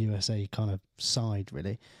USA kind of side,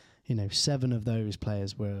 really. 7 of those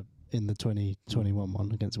players were in the 2021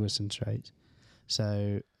 one against Western Straits.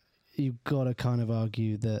 So you've got to kind of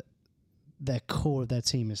argue that their core of their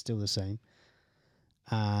team is still the same.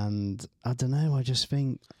 And I don't know, I just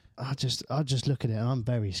think I just look at it and I'm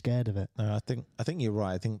very scared of it. No, I think you're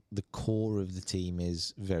right. I think the core of the team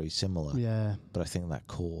is very similar. Yeah. But I think that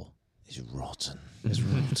core is rotten. It's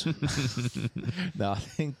rotten. No, I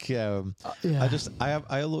think yeah. I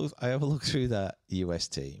have a look through that US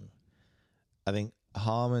team. I think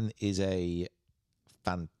Harman is a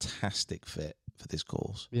fantastic fit for this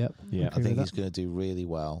course. Yep. Yeah. I think he's going to do really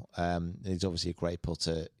well. He's obviously a great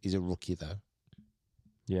putter. He's a rookie though.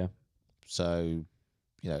 Yeah. So,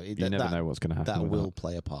 You never know what's going to happen. That with will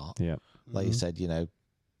play a part. Yeah. Like you said,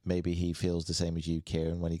 maybe he feels the same as you,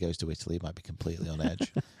 Kieran. When he goes to Italy, he might be completely on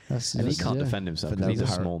edge And he can't defend himself because he's a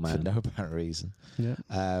small man. for no apparent reason. Yeah.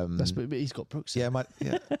 But he's got Brooks. Yeah,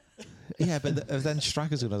 yeah, but then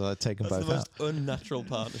Stracker's going to take them That's both the out. most unnatural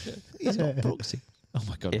partnership. He's got Brooksy. Oh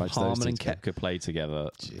my God! If imagine those Harmon two and together. Koepka play together,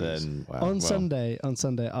 then On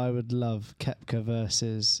Sunday, I would love Koepka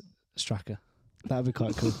versus Straka. That would be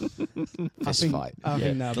quite cool. Fist fight. I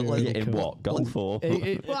think that would be really in cool. what golf or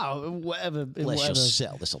Well, whatever. Let's just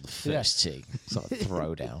settle this on the first tee. Sort of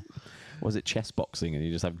throwdown. was it chess boxing and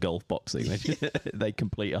you just have golf boxing? They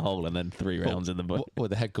complete a hole and then 3 rounds in the book.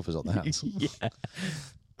 With the head covers on the hands. Yeah.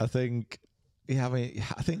 I think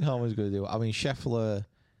Harmon's going to do it. I mean, Scheffler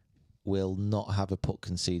will not have a putt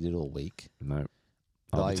conceded all week. No.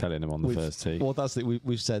 I'll be telling him on the first tee. Well, that's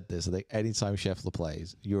we've said this. I think anytime Scheffler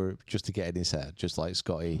plays, you're just to get in his head, just like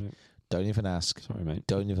Scotty, don't even ask. Sorry, mate.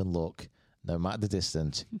 Don't even look. No matter the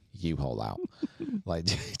distance, you hole out.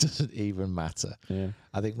 Like, it doesn't even matter. Yeah.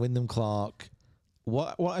 I think Wyndham Clark,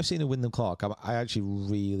 what I've seen of Wyndham Clark, I actually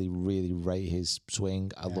really, really rate his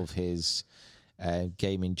swing. I love his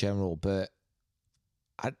game in general, but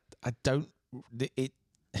I don't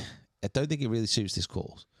think it really suits this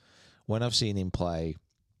course. When I've seen him play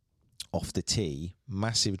off the tee,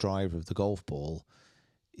 massive driver of the golf ball,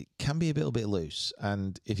 it can be a little bit loose.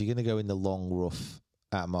 And if you're going to go in the long rough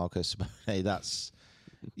at Marcus, it's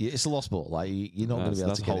a lost ball. Like, you're not going to be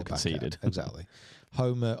able to get it back conceded. out. Exactly.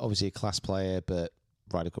 Homer, obviously a class player, but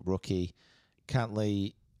Ryder Cup rookie.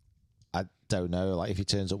 Cantley, I don't know. Like, if he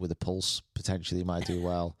turns up with a pulse, potentially he might do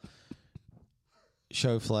well.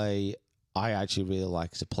 Schauffele, I actually really like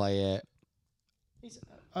as a player.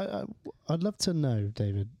 I'd love to know,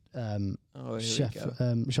 David,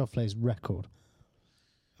 Schauffele's record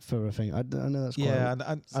for a thing. I know that's quite... Yeah,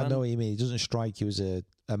 I know what you mean. He doesn't strike you as a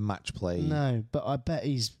match play. No, but I bet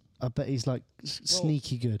he's like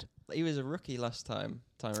sneaky good. He was a rookie last time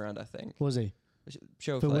around, I think. Was he?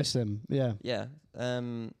 Schauffele. For Wisdom, yeah. Yeah.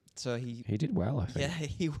 So he did well, I think. Yeah,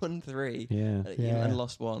 he won 3. Yeah. And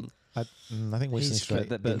lost 1. I think Whistling Straits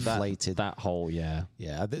inflated that whole. Yeah.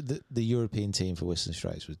 Yeah, the European team for Whistling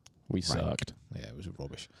Straits was sucked. Yeah, it was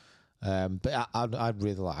rubbish. But I'd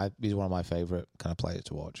really like. He's one of my favourite kind of players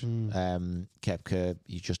to watch. Koepka,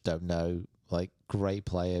 you just don't know. Like, great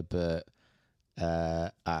player, but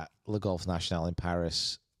at Le Golf National in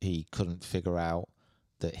Paris, he couldn't figure out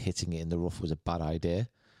that hitting it in the rough was a bad idea.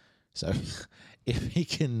 So if he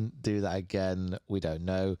can do that again, we don't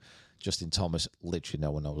know. Justin Thomas, literally no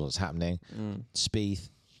one knows what's happening. Spieth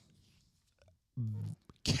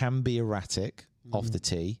can be erratic off the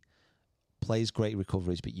tee, plays great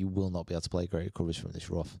recoveries, but you will not be able to play great recoveries from this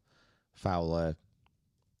rough. Fowler.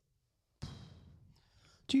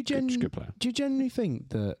 Do you genuinely think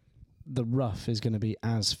that the rough is going to be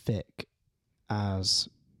as thick as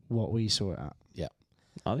what we saw it at? Yeah.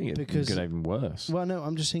 I think it's going to be even worse. Well, no,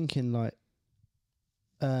 I'm just thinking, like,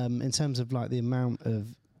 in terms of like the amount of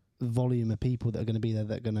volume of people that are going to be there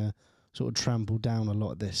that are going to sort of trample down a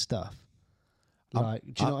lot of this stuff. Like,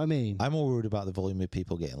 do you know what I mean? I'm more worried about the volume of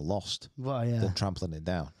people getting lost than trampling it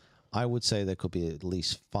down. I would say there could be at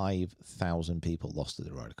least 5,000 people lost at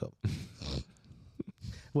the Ryder Cup.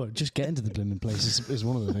 Well, just getting to the blooming place is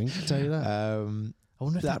one of the things. I'll tell you that. I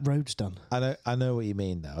wonder if that road's done. I know what you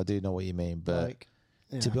mean, though. I do know what you mean, but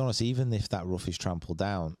to be honest, even if that rough is trampled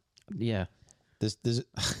down, there's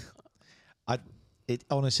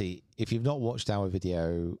honestly, if you've not watched our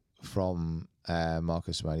video from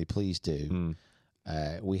Marcus Simone, please do.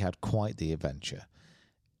 We had quite the adventure.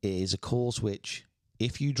 It is a course which,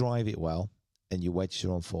 if you drive it well and your wedges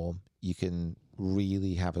are on form, you can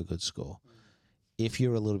really have a good score. If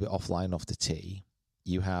you're a little bit offline off the tee,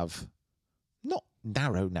 you have not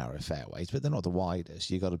narrow fairways, but they're not the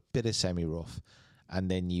widest. You've got a bit of semi-rough, and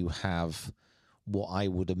then you have what I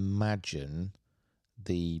would imagine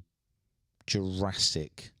the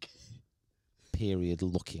Jurassic period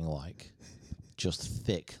looking like. Just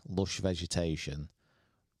thick, lush vegetation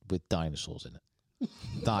with dinosaurs in it.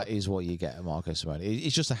 That is what you get at Marcus Simone.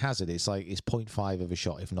 It's just a hazard. It's like it's 0.5 of a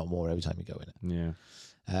shot, if not more, every time you go in it. Yeah.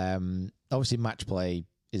 Obviously, match play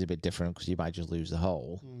is a bit different because you might just lose the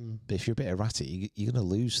hole. But if you're a bit erratic, you're going to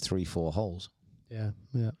lose 3-4 holes. Yeah.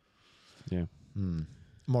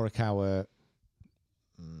 Morikawa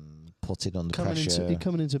putting under pressure. He's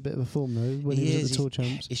coming into a bit of a form though when he was at the Tour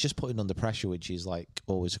Champs. He's just putting under pressure, which is like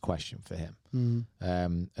always a question for him.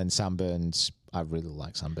 And Sam Burns, I really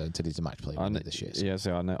like Sam Burns. He's a match player this year. Yeah,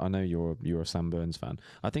 so I know you're a Sam Burns fan.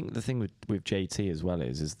 I think the thing with JT as well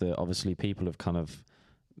is that obviously people have kind of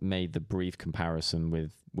made the brief comparison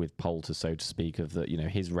with Poulter, so to speak, of that,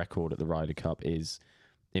 his record at the Ryder Cup is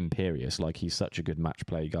imperious. Like, he's such a good match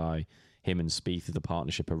play guy. Him and Spieth, the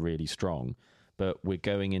partnership, are really strong. But we're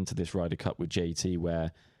going into this Ryder Cup with JT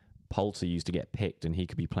where Poulter used to get picked and he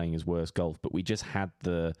could be playing his worst golf, but we just had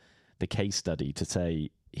the case study to say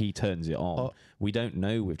he turns it on. We don't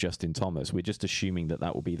know with Justin Thomas. We're just assuming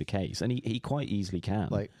that will be the case, and he quite easily can.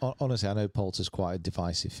 Like, honestly, I know Poulter's quite a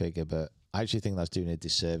divisive figure, but I actually think that's doing a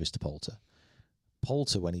disservice to Poulter.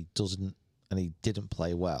 Poulter, when he didn't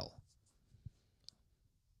play well,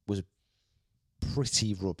 was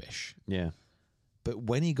pretty rubbish. Yeah. But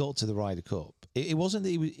when he got to the Ryder Cup, it wasn't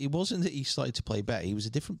that he started to play better. He was a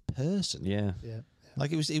different person. Yeah.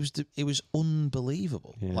 Like, it was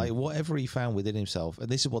unbelievable. Yeah. Like, whatever he found within himself, and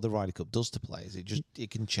this is what the Ryder Cup does to players.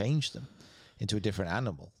 It can change them into a different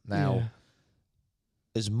animal. Now,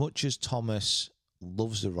 as much as Thomas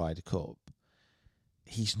loves the Ryder Cup,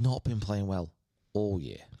 he's not been playing well all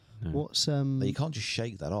year. No. What's Like, you can't just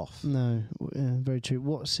shake that off. No, very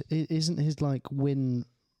true. Isn't his win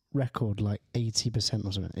record like 80%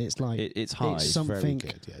 or something? It's like it's high. It's It's something very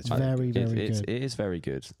good. Yeah, it's very very good. It is very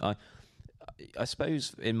good. I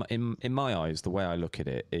suppose in my eyes, the way I look at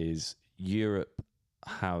it is Europe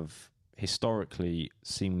have historically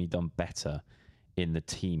seemingly done better in the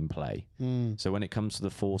team play. So when it comes to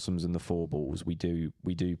the foursomes and the four balls, we do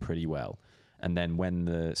pretty well. And then when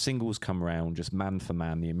the singles come around, just man for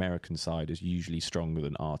man, the American side is usually stronger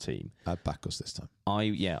than our team. I'd back us this time.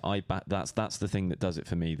 I back. That's the thing that does it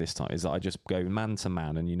for me this time, is that I just go man to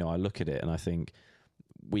man, and I look at it and I think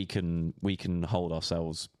we can hold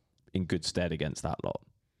ourselves in good stead against that lot.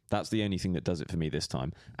 That's the only thing that does it for me this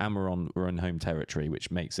time. And we're on home territory,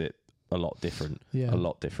 which makes it a lot different. Yeah. A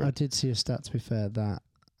lot different. I did see a stat, to be fair, that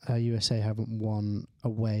USA haven't won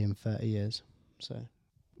away in 30 years. So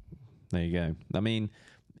there you go. I mean,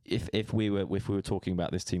 if we were talking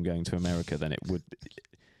about this team going to America, then it would.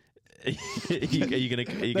 Are you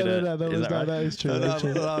gonna? No, that is true. That is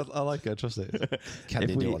true. I like it. I trust it. Can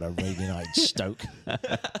they do it on a rainy night in Stoke?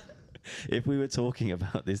 If we were talking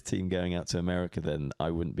about this team going out to America, then I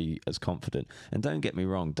wouldn't be as confident. And don't get me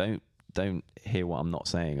wrong. Don't hear what I'm not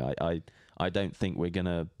saying. I don't think we're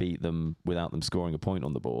gonna beat them without them scoring a point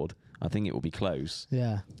on the board. I think it will be close.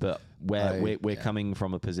 Yeah. But we're coming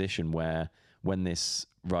from a position where when this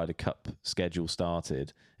Ryder Cup schedule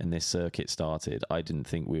started and this circuit started, I didn't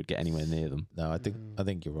think we would get anywhere near them. No, I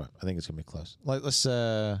think you're right. I think it's gonna be close. Like, let's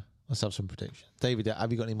have some prediction. David,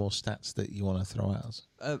 have you got any more stats that you want to throw at us?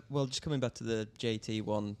 Well, just coming back to the JT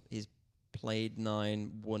one, he's played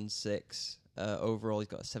 9, won 6. Overall, he's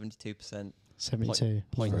got a 72% 72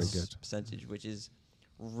 points Very good. percentage, which is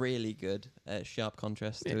really good. Sharp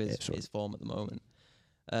contrast to his form at the moment.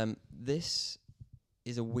 This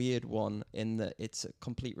is a weird one in that it's a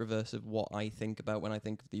complete reverse of what I think about when I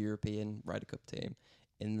think of the European Ryder Cup team.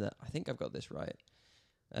 In that, I think I've got this right.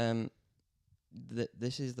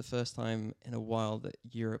 This is the first time in a while that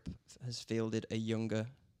Europe has fielded a younger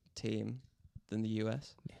team than the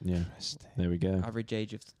US. Yeah, there we go. Average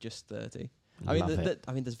age of just 30. Love it.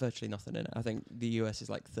 There's virtually nothing in it. I think the US is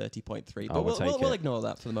like 30.3. Oh, But we'll take we'll it. ignore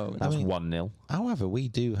that for the moment. That's I mean- 1-0. However, we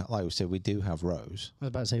do, like we said, we do have Rose. I was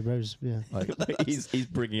about to say Rose, yeah. Like, he's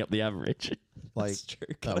bringing up the average. like, That's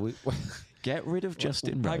true. Get rid of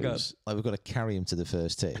Justin hang on. Rose. like we've got to carry him to the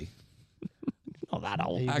first tee. Not that Are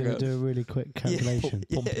old. you Hang going on. to do a really quick calculation?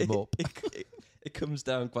 Pump him up. It comes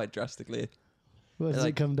down quite drastically. What does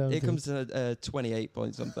it come down It to? comes to 28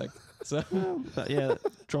 point something. So But yeah,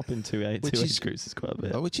 dropping two age is- groups is quite a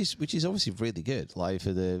bit. Which is obviously really good, like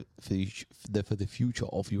for the future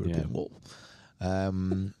of European golf.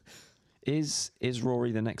 Is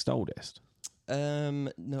Rory the next oldest? no,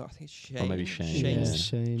 I think it's Shane. Or maybe Shane. Shane's,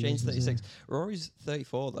 Yeah, Shane Shane's is, 36. Rory's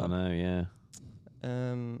 34 I though. know, yeah.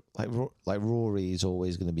 Like Rory is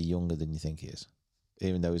always going to be younger than you think he is,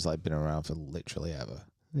 even though he's like been around for literally ever.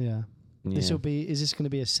 Yeah. This Yeah. will be. Is this going to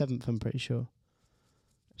be a 7th? I'm pretty sure.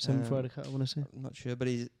 7th Um, Ryder Cup, I want to say. I'm not sure, but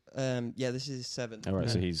he's this is his 7th. All right,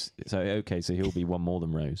 Yeah. so he'll be one more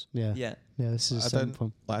than Rose. Yeah. Yeah. Yeah. This is I a don't- 7th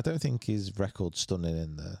one. Like, I don't think his record's stunning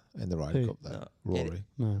in the Ryder Who? Cup though. No. Rory.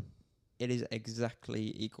 No. It is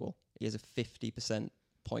exactly equal. He has a 50%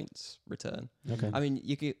 points return. Okay. I mean,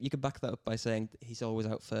 you could back that up by saying he's always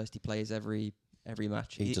out first. He plays every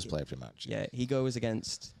match. He does play every match. Yeah, he goes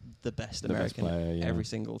against the best The best American player, yeah. every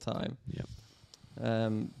single time.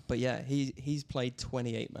 Yep. But yeah, he's played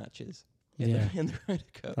 28 matches in, Yeah. in the Ryder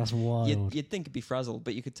Cup. That's wild. You'd think it'd be frazzled,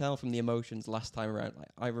 but you could tell from the emotions last time around. Like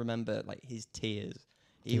I remember, like his tears.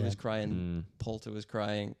 He Yeah. was crying. Mm. Poulter was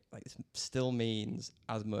crying. Like it still means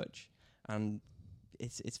as much, and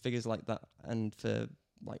it's figures like that. And for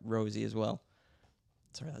like Rosie as well.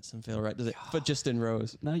 Sorry, that doesn't feel right, does it? For Justin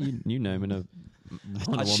Rose. No, you know him in a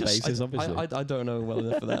one-on-one basis, obviously. I don't know well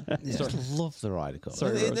enough for that. I just love the Ryder Cup.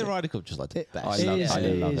 Sorry, the Rosie. Ryder Cup just like the best. I love it. I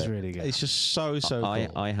love It is it. really good. It's just so cool.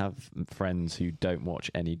 I have friends who don't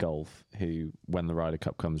watch any golf who, when the Ryder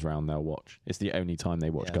Cup comes round, they'll watch. It's the only time they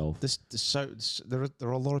watch golf. There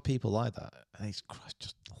are a lot of people like that. And it's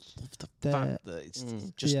just I love the fact that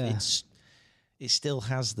it still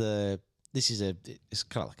has the. It's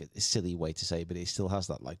kind of like a silly way to say it, but it still has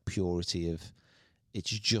that like purity of. It's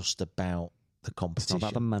just about the competition. It's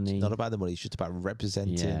not about the money. It's not about the money. It's just about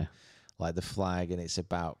representing like the flag, and it's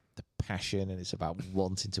about the passion, and it's about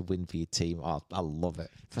wanting to win for your team. Oh, I love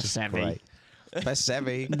it. For Just Sevi. great. For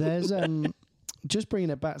Sevi. There's just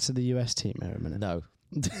bringing it back to the US team here a minute. No.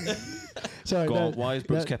 Sorry, Go no, on, why is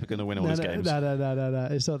Brooks Koepka going to win all his games? No,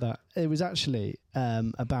 it's not that. It was actually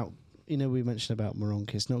about, we mentioned about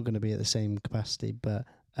Moronk. It's not going to be at the same capacity, but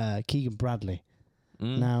Keegan Bradley.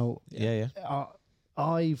 Now,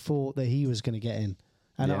 I thought that he was going to get in.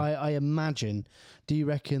 And I imagine, do you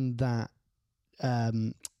reckon that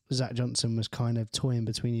Zach Johnson was kind of toying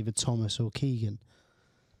between either Thomas or Keegan?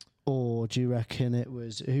 Or do you reckon it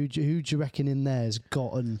was, who do you reckon in there has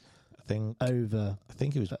gotten over? I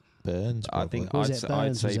think it was Burns. I think Was it I'd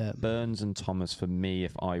Burns, was say it? Burns and Thomas for me.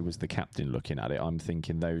 If I was the captain looking at it, I'm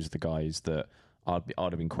thinking those are the guys that I'd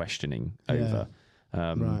have been questioning over.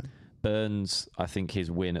 Right. Burns, I think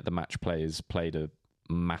his win at the match play has played a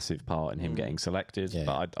massive part in him getting selected. Yeah.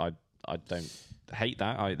 But I don't hate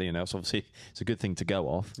that. It's obviously it's a good thing to go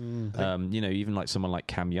off. Even like someone like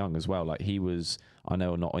Cam Young as well. Like he was, I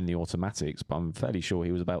know not in the automatics, but I'm fairly sure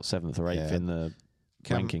he was about 7th or 8th in the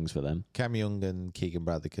rankings for them. Cam Young and Keegan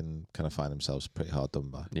Bradley can kind of find themselves pretty hard done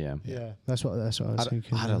by. Yeah. That's what I was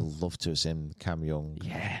thinking. I'd have loved to have seen Cam Young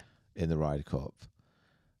in the Ryder Cup.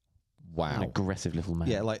 Wow. An aggressive little man.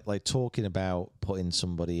 Yeah, like talking about putting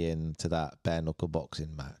somebody into that bare knuckle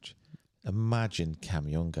boxing match. Imagine Cam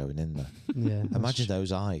Young going in there. Yeah. Imagine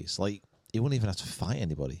those eyes. Like, he wouldn't even have to fight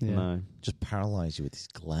anybody. Yeah. No. Just paralyze you with his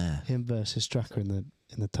glare. Him versus Stracker in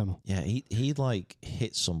the tunnel. Yeah, he'd like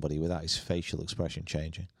hit somebody without his facial expression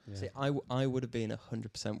changing. Yeah. See, I would have been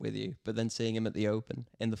 100% with you, but then seeing him at the Open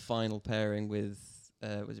in the final pairing with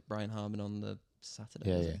was it Brian Harmon on the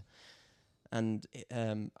Saturday? Yeah. And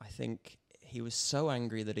I think he was so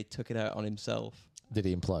angry that he took it out on himself. Did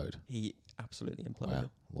he implode? He absolutely imploded. Wow,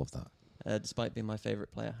 love that. Despite being my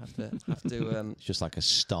favourite player, have to. It's just like a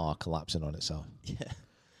star collapsing on itself. Yeah,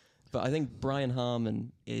 but I think Brian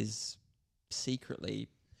Harmon is secretly,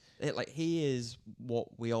 he is what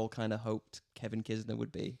we all kind of hoped Kevin Kisner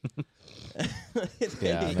would be.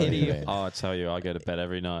 Yeah, I know what you mean. I tell you, I go to bed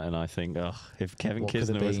every night and I think, if Kevin What could have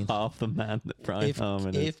Kisner was been? half the man that Brian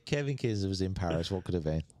Harmon is. If Kevin Kisner was in Paris, what could have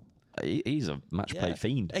been? He's a match play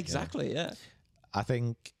fiend. Exactly. Yeah. I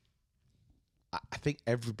think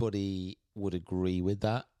everybody would agree with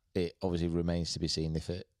that. It obviously remains to be seen if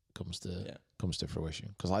it comes to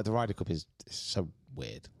fruition. Because like the Ryder Cup is so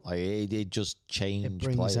weird. Like it just changed It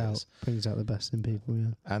brings players, out the best in people. Yeah.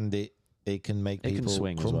 and it can make It can people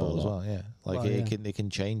swing as crumble well, as well. Yeah, like Well, yeah. it can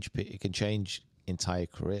change entire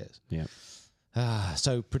careers. Yeah.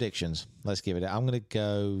 So predictions. Let's give it. I'm going to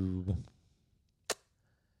go.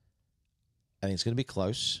 I think it's going to be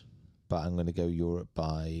close, but I'm going to go Europe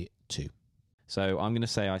by 2. So I'm going to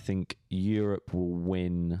say I think Europe will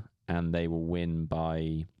win, and they will win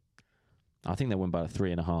by. I think they'll win by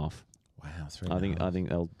 3.5. Wow, 3.5. I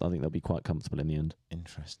think they'll be quite comfortable in the end.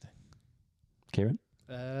 Interesting. Kieran,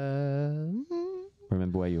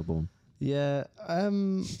 remember where you were born. Yeah.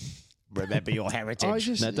 Remember your heritage. I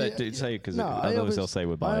just No, don't say because otherwise obviously- they'll say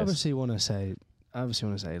we're I biased. obviously want to say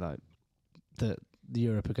like that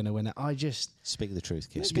Europe are going to win it. I just Speak the truth,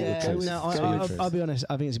 kid. Speak the truth. no, Speak the truth. I'll be honest.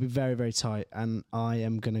 I think it's going to be very, very tight, and I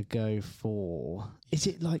am going to go for. Is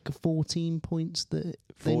it like 14 points that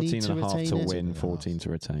they need 14 to and a half retain to it? win, 14 to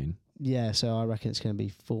retain. Yeah, so I reckon it's going to be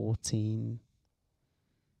 14.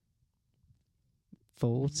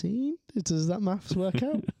 14? Does that maths work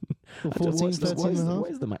out? Or 14, 13 and a half?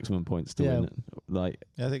 Where's the maximum points to Yeah. win it? Like,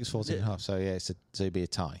 Yeah, I think it's 14.5. So yeah, so it'd be a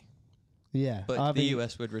tie. Yeah, But I the think,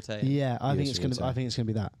 US would retain. Yeah, I think US it's going to. retain. I think it's going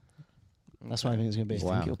to be that. That's what I think it's going to be.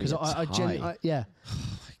 Wow. Because yeah.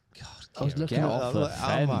 I was looking Get at. off the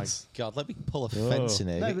Oh my fence. god! Let me pull a fence in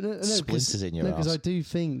here. No, but no, Splinters in your because I ass. do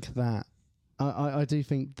think that I do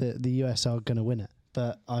think that the US are going to win it,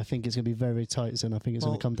 but I think it's going to be very, very tight, and I think it's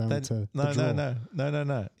going to come down to the draw.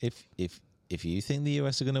 No. If you think the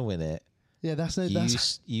US are going to win it, Yeah, that's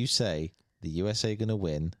you say the USA are going to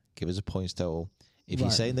win. Give us a points total. If you're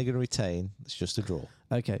Right. saying they're going to retain, it's just a draw.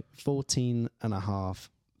 okay. 14 and a half,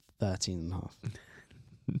 13 and a half.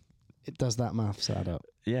 Does that maths add up?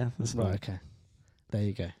 Yeah, that's Right. fine. Okay. There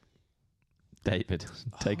you go. David,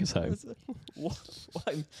 take us home.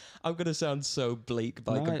 I'm going to sound so bleak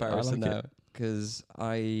by No, I comparison like now it. because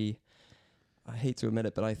I hate to admit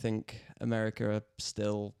it, but I think America are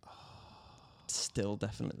still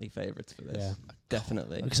definitely favourites for this. Yeah.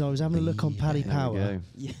 Definitely. Because I was having a look on Paddy There we Power. go.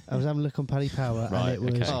 Yeah. I was having a look on Paddy Power, Right, and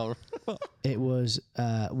it was okay. it was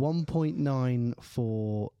 1.9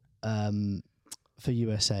 for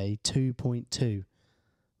USA, 2.2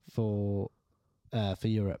 for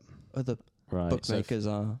Europe. Other Right. bookmakers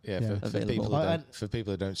are. Yeah, Yeah. for Available. people I- for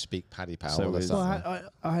people who don't speak Paddy Power. So that's is- that Well, thing.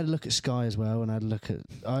 I had a look at Sky as well, and I had a look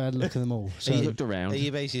at them all. So So you looked around. Are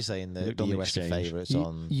you basically saying that Looked the on the US are exchange. favourites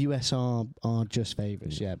on? US are just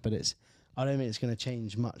favourites, yeah. But I don't think it's going to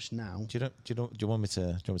change much now. Do you want me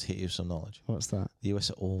to hit you with some knowledge? What's that? The US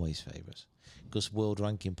are always favourites because world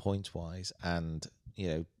ranking points wise and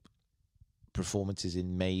performances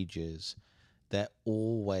in majors, they're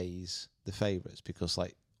always the favourites because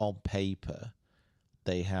like on paper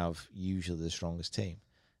they have usually the strongest team.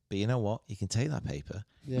 But you know what? You can take that paper,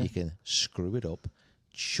 Yeah. you can screw it up,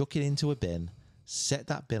 chuck it into a bin, set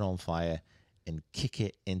that bin on fire, and kick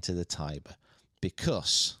it into the Tiber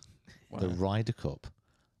because the Ryder Cup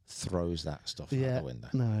throws that stuff out the window.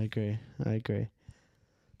 No, I agree. That's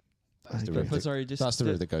the agree. river. But sorry, just That's the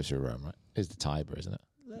river that goes through Rome, right? Is the Tiber, isn't it?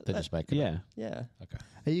 They just make it. Yeah. Yeah. Okay.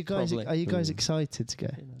 Are you guys Probably. excited to go?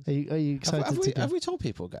 Are you excited to go? Have we told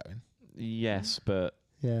people going? Yes, but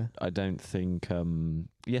Yeah. I don't think.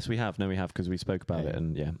 Yes, we have. No, we have because we spoke about it,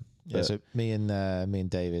 and yeah. Yeah. But- So me and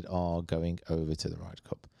David are going over to the Ryder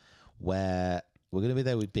Cup, where we're going to be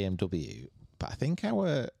there with BMW. But I think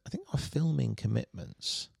our filming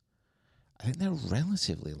commitments, I think they're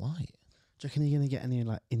relatively light. Do you reckon you're going to get any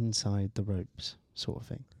like inside the ropes sort of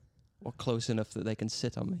thing? Or close enough that they can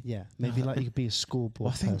sit on me. Yeah, maybe like you could be a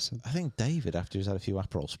scoreboard person. I think David, after he's had a few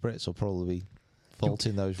Aperol Spritz, will probably be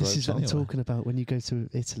vaulting those This ropes is what anyway. I'm talking about. When you go to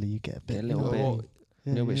Italy, you get a bit, a little bit.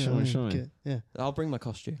 little bit shy. Yeah, I'll bring my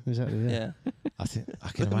costume. exactly. Yeah. Yeah. I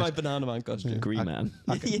can My imagine. banana man costume. Green man.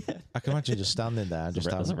 Yeah. I can imagine just standing there and just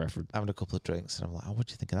As a having, reference. having a couple of drinks, and I'm like, "Oh, what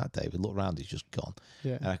do you think of that, David?" Look around, he's just gone,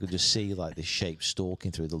 Yeah. and I could just see like this shape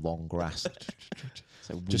stalking through the long grass,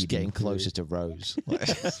 So just weeding getting through. closer to Rose.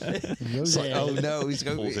 It's Rosé. like, oh no, he's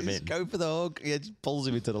going Pulls him in. for the hug. Yeah, just pulls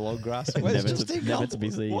him into the long grass. Never Where's to- Justin never gone? to be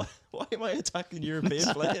seen. Why am I attacking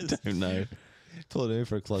European players? Don't know. Pulling him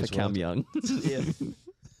for a For close Cam one. Young. Yeah.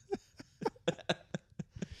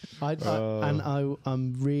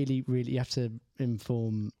 I'm really, you have to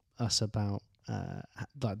inform us about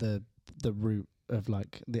like the route of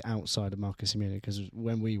like the outside of Marcus Immunity, because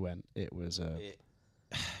when we went, it was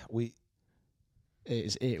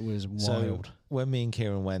it was So wild. when me and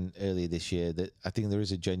Kieran went earlier this year, that I think there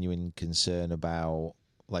is a genuine concern about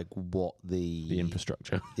like what The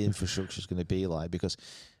infrastructure. the infrastructure is going to be like, because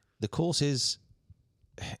the course it's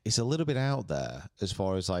a little bit out there as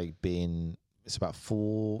far as like being. It's about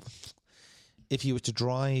if you were to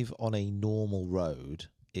drive on a normal road,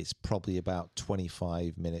 it's probably about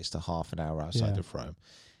 25 minutes to half an hour outside Yeah. of Rome.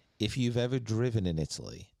 If you've ever driven in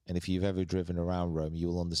Italy and if you've ever driven around Rome, you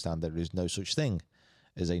will understand there is no such thing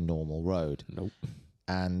as a normal road. Nope.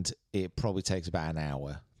 And it probably takes about an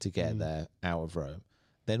hour to get there out of Rome.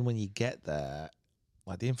 Then when you get there,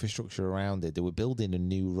 like the infrastructure around it, they were building a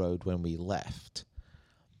new road when we left,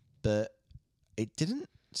 but it didn't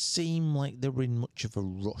seem like they were in much of a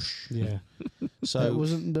rush. Yeah. So there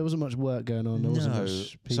wasn't much work going on. There wasn't No.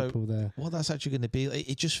 much So- people there. what that's actually going to be,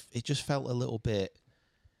 it just felt a little bit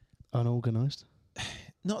Unorganised.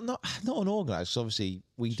 not unorganized. 'Cause obviously,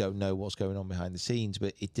 we don't know what's going on behind the scenes,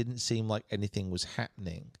 but it didn't seem like anything was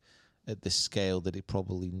happening at the scale that it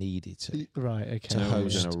probably needed to Right. Okay. To No one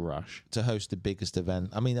was host. in a rush. to host the biggest event.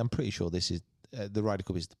 I mean, I'm pretty sure this is the Ryder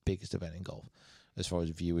Cup is the biggest event in golf as far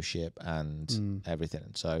as viewership and everything.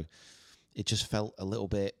 And so it just felt a little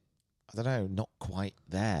bit, I don't know, not quite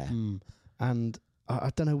there. And I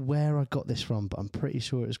don't know where I got this from, but I'm pretty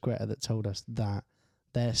sure it was Greta that told us that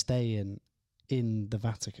they're staying in the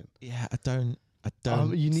Vatican. Yeah, I don't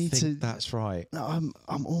you need think to- that's right. No,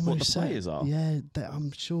 I'm almost the certain. players are? Yeah,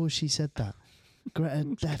 I'm sure she said that.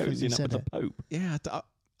 Greta definitely Cozying up said with it. the Pope. Yeah,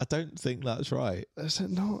 I don't think that's right. I said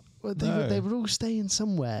no. Well, No. they were all staying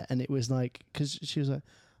somewhere, and it was like, because she was like,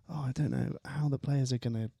 "Oh, I don't know how the players are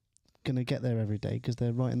gonna get there every day because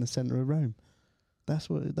they're right in the center of Rome." That's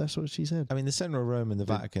what she said. I mean, the centre of Rome and the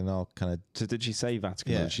Vatican are kind of. So did she say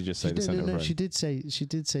Vatican Yeah. or did she just say She the did, centre no, of Rome? she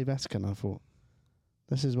did say Vatican. I thought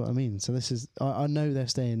this is what I mean. So this is I know they're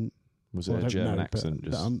staying. Was well, it I a don't German know, accent?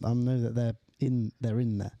 but Just I know that they're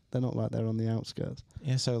in there. They're not like they're on the outskirts.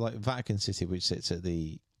 Yeah, so like Vatican City, which sits at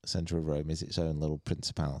the centre of Rome is its own little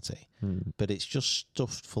principality, but it's just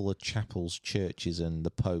stuffed full of chapels, churches, and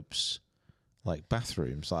the Pope's like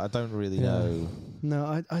bathrooms. Like, I don't really know. No,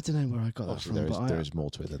 I don't know where I got that Obviously, from. there is more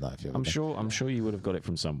to it than that. If you I'm sure you would have got it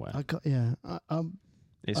from somewhere. I got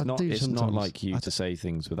It's I not do it's not sometimes. like you to say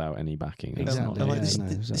things without any backing. That's Exactly, not- Like, yeah, this, no,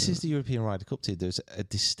 this exactly. is the European Ryder Cup team. There's a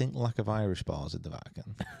distinct lack of Irish bars in the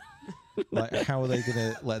Vatican. Like, how are they going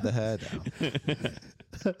to let the hair down?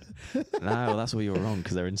 No, that's where you're wrong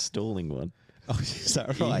because they're installing one. Oh, is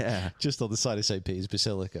that right? Yeah. Just on the side of St. Peter's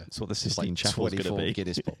Basilica. That's what the It's Sistine like Chapel's going to 24 be.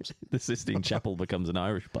 Guinness pops. The Sistine Chapel becomes an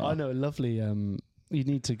Irish bar. I know a lovely. You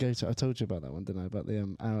need to go to. I told you about that one, didn't I? About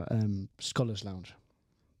the our Scholars Lounge.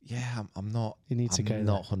 Yeah, I'm not. You need to I'm go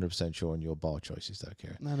not 100% sure on your bar choices, though,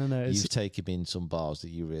 Kieran. No. It's, You've taken me in some bars that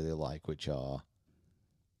you really like, which are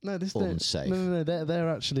no, this unsafe. No. They're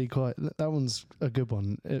actually quite. That one's a good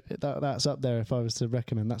one. That's up there. If I was to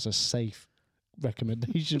recommend, that's a safe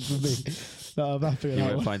recommendation for me. No, I'm happy with You that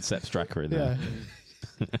won't one. find Sepp Stracker in there.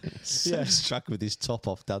 Yeah. Struck with his top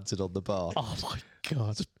off, dancing on the bar. Oh my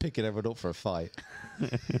god! Just picking everyone up for a fight.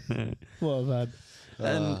 What a man.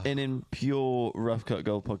 And in pure Rough Cut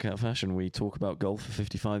Golf podcast fashion, we talk about golf for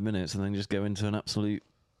 55 minutes and then just go into an absolute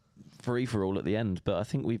free-for-all at the end. But I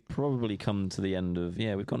think we've probably come to the end of...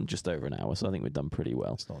 Yeah, we've gone just over an hour, so I think we've done pretty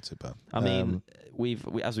well. It's not too bad. I mean,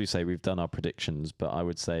 as we say, we've done our predictions, but I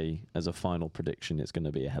would say as a final prediction, it's going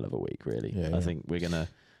to be a hell of a week, really. Yeah, I think we're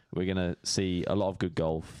gonna see a lot of good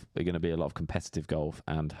golf. We're going to be a lot of competitive golf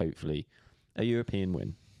and hopefully a European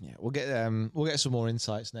win. Yeah, we'll get some more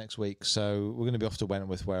insights next week. So we're going to be off to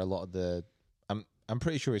Wentworth, where a lot of the I'm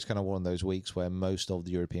pretty sure it's kind of one of those weeks where most of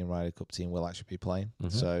the European Ryder Cup team will actually be playing.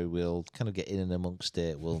 Mm-hmm. So we'll kind of get in and amongst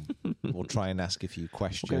it. We'll try and ask a few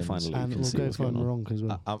questions. We'll go find Luke And and we'll see go what's find going on. Moronk as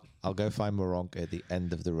well. I'll go find Moronk at the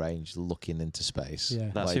end of the range, looking into space.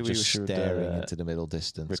 Yeah. That's like who we just should, staring into the middle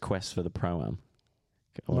distance. Request for the pro-am.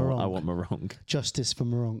 I Moronk. want Moronk. Justice for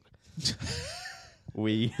Moronk.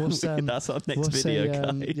 That's our next what's video,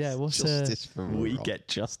 guys. yeah, what's Justice for We Moronk. get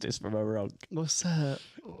justice from Moronk. what's that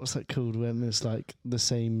called when it's like the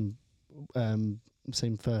same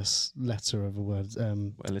first letter of a word?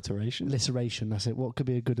 Alliteration? Alliteration. That's it. What could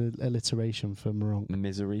be a good alliteration for Moronk?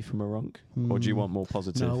 Misery from Moronk? Or do you want more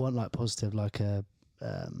positive? No, I want like positive, like a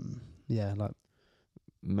like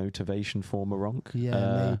Motivation for Moronk?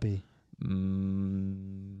 maybe.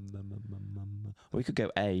 We could go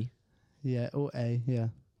A. Yeah, or A, yeah.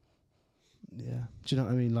 Yeah. Do you know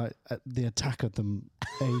what I mean? Like the attack of them,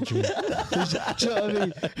 Adrian. Do you know what I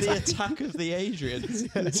mean? The attack of the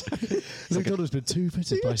Adrians. The God has been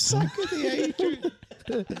two-footed by some.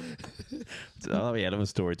 Oh, yeah, another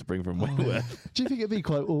story to bring from Wentworth. Do you think it'd be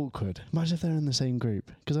quite awkward? Imagine if they're in the same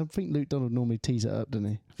group. Because I think Luke Donald normally tees it up, doesn't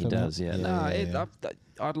he? He For that. does, yeah. Yeah,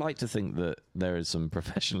 I'd like to think that there is some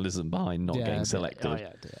professionalism behind not getting selected. Oh,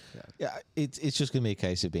 yeah. Yeah, it's just going to be a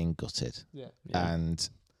case of being gutted. Yeah. Yeah. And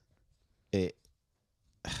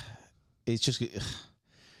it's just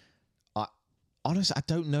honestly, I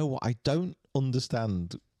don't know I don't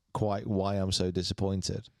understand quite why I'm so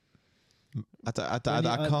disappointed. I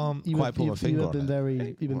can't quite put my finger on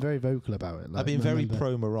it. You've been very vocal about it. Like, I've been I very remember.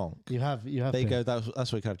 pro Moronk. You have. There you been. go.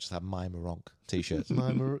 That's why we kind of just have my Moronk t-shirts.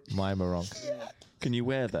 My My Moronk. Can you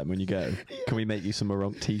wear them when you go? Can we make you some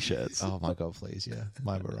Moronk t-shirts? Oh my god, please, yeah,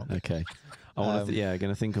 my Moronk. Okay. I want to. Going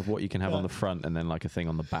to think of what you can have on the front and then like a thing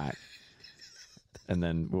on the back, and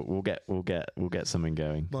then we'll get something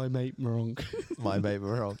going. My mate Moronk. My mate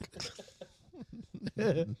Moronk.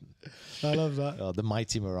 I love that. Oh, the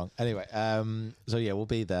mighty Moronk. Anyway, so yeah, we'll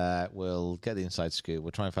be there. We'll get the inside scoop.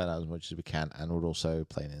 We'll try and find out as much as we can, and we're also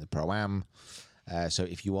playing in the Pro-Am. So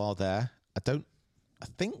if you are there, I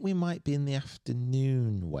think we might be in the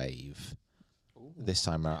afternoon wave this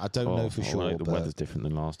time around. I don't know for sure. The but weather's different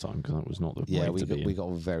than last time because that was not the yeah, wave to be we in.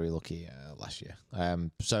 got very lucky last year.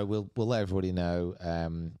 So we'll let everybody know.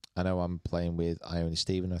 I know I'm playing with Ione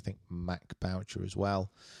Stephen. I think Mac Boucher as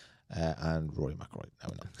well. And Rory McIlroy.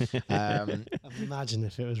 No. Imagine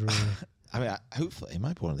if it was really. I mean, hopefully, it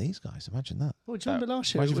might be one of these guys. Imagine that. Well, do you remember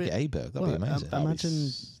last year? Imagine if we get Aberg. That'd be amazing. Imagine.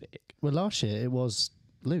 Sick. Well, last year it was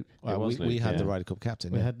Luke. Well, It was we Luke, had the yeah. Ryder Cup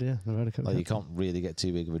captain. We yeah. had the Ryder Cup. Like, you captain. can't really get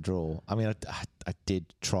too big of a draw. I mean, I did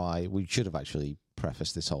try. We should have actually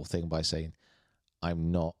prefaced this whole thing by saying,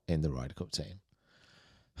 I'm not in the Ryder Cup team.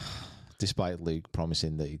 Despite Luke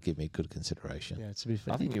promising that he'd give me good consideration. Yeah, to be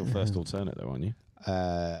fair. I think you're first alternate though, aren't you?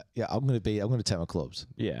 Yeah, I'm going to take my clubs.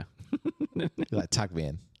 Yeah. Like, tag me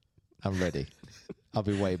in. I'm ready. I'll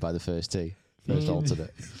be waited by the first tee. First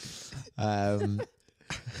alternate. I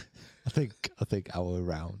I think our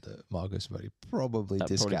round at Marcus Murray probably That probably put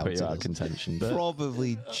discounted you out of us. contention. But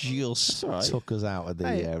Probably just all right. took us out of the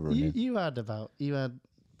Hey, running. you had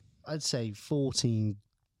I'd say 14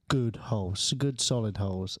 good holes, good solid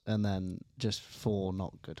holes, and then just 4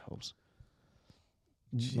 not good holes.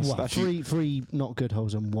 Well, Actually- three not good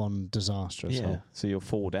holes and 1 disastrous yeah, hole. so you're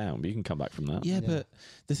 4 down, but you can come back from that. Yeah, but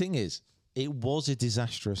the thing is, it was a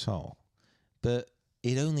disastrous hole, but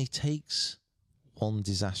it only takes 1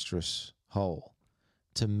 disastrous hole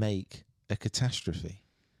to make a catastrophe.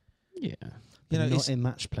 Yeah. You know, Not it's, in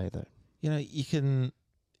match play though. you know, you can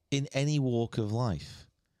in any walk of life,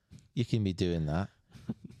 you can be doing that.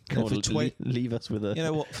 You know, Go on, for 20 leave us with a. you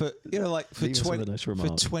know what? For like for Leave us with a 20 nice for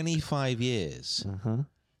remark. 25 years, Uh-huh.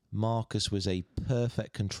 Marcus was a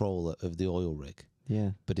perfect controller of the oil rig,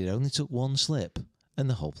 Yeah. but it only took 1 slip, and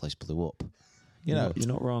the whole place blew up. You know, You're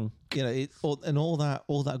not wrong. you know,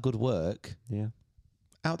 all that good work Yeah.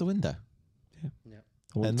 out the window.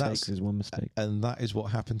 All And it that's- takes is one mistake. And that is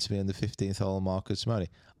what happened to me on the 15th hole of Marcus Murray.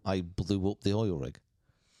 I blew up the oil rig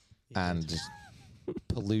and just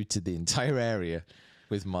polluted the entire area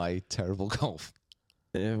with my terrible golf.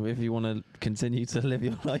 If you want to continue to live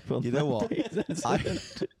your life on You know what?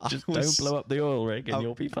 just don't blow up the oil rig and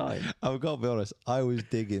you'll be fine. I've got to be honest, I was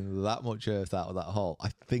digging that much earth out of that hole. I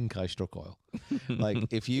think I struck oil.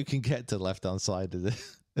 Like, if you can get to the left-hand side of the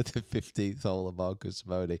 15th hole of Marcus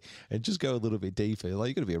Murray and just go a little bit deeper, like,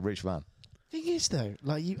 you're going to be a rich man. Thing is though,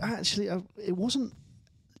 like you actually, it wasn't.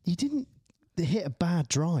 You didn't hit a bad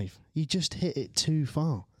drive. You just hit it too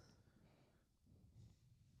far.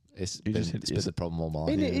 It's You been, just hit- it's been the problem all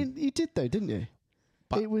my life. You did though, didn't you?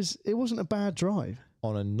 But- it wasn't a bad drive.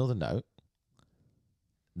 On another note,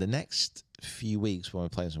 the next few weeks when we're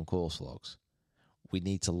playing some course logs, we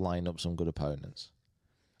need to line up some good opponents.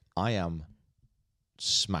 I am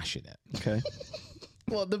smashing it. Okay.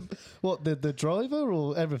 What the driver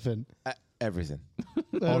or everything? Everything.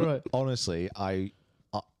 Right. Honestly, I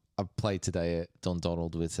played today at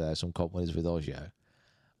Dundonald with some comp winners with Osio.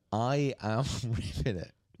 I am ripping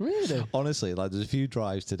it. Really? Honestly, like there's a few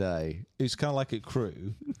drives today. It's kind of like at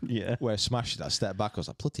Crew Yeah. where smashing. I stepped back. I was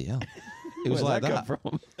like, bloody hell! It was Where's like that that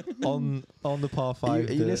come from? on the par Are five.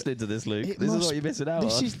 you listening to this, Luke? It This is must- what you're missing out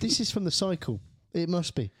This on. is from the cycle. It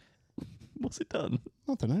must be. What's it done?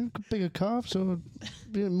 I don't know, bigger calves or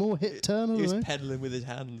more hit turn. I He was don't know. pedaling with his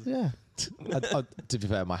hands. Yeah. To be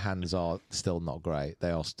fair, my hands are still not great. They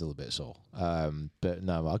are still a bit sore. But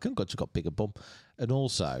no, I just got bigger bum. And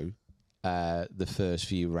also, the first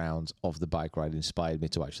few rounds of the bike ride inspired me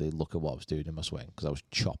to actually look at what I was doing in my swing because I was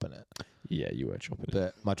chopping it. Yeah, you were chopping it.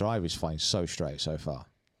 But my drive is flying so straight so far.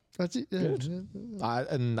 That's it. Good.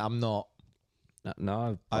 And I'm not.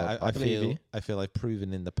 No, I believe you. feel I've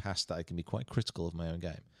proven in the past that I can be quite critical of my own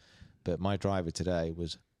game. But my driver today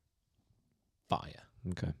was fire.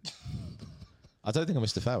 Okay. I don't think I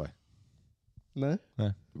missed the fairway. No.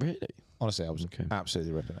 Really? Honestly, I was Okay.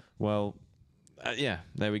 absolutely ripping it. Well, yeah,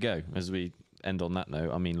 there we go. As we end on that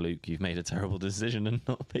note, I mean, Luke, you've made a terrible decision and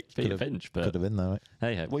not picked Peter Finch, but Could have been though.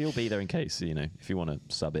 Right? hey, well, you'll be there in case, you know, if you want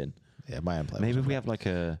to sub in. Yeah, my own play. Maybe was if we have like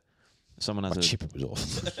someone my has a chipper was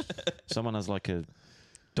off. someone has like a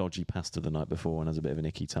dodgy pasta the night before and has a bit of an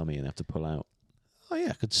icky tummy and they have to pull out. Oh yeah,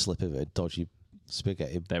 I could slip of a dodgy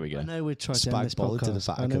spaghetti. There we go. I know we tried to end Spag this bol into the podcast.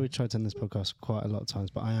 I know Vatican. we tried to end this podcast quite a lot of times,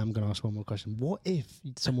 but I am going to ask one more question. What if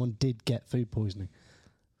someone did get food poisoning,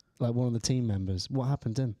 like one of the team members? What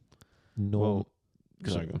happened then? No,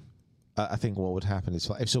 Sorry, go on. I think what would happen is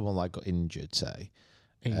if someone like got injured, say,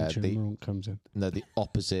 Adrian the- Monk comes in. no, the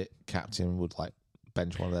opposite captain would like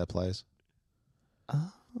bench one of their players.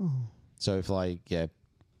 Oh. So if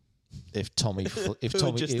if Tommy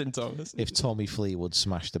Thomas. if Tommy Fleetwood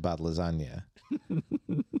smashed a bad lasagna,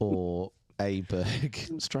 or Aberg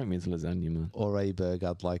Doesn't strike me as lasagna, man. or Aberg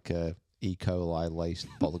had like a E. coli laced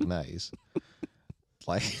bolognese,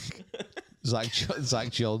 like Zach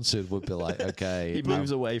Johnson would be like, okay, He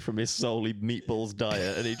moves away from his solely meatballs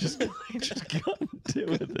diet and he just can't deal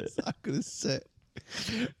with it.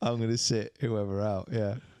 I'm gonna sit whoever out.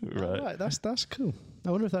 Yeah, Right. That's cool.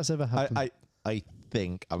 I wonder if that's ever happened. I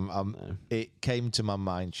think No. It came to my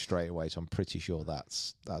mind straight away, so I'm pretty sure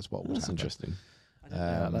that's what was That's happening. interesting.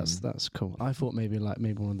 Yeah, that's cool. I thought maybe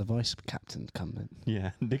one of the vice captains come in.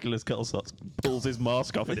 Yeah, Nicholas Colsotz pulls his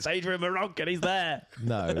mask off and it's Adrian Moronk and he's there.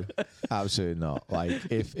 No, absolutely not. Like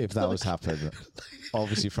if that was happening,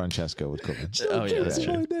 obviously Francesco would come in. Oh, yeah, that's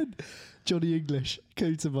true. Then Johnny English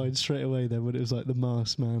came to mind straight away. Then when it was like the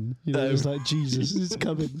masked man, you know, it was like Jesus is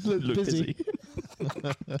coming. Look busy.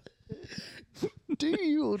 Do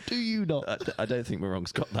you or do you not? I don't think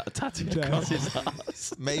Moronk's got that tattooed No. across his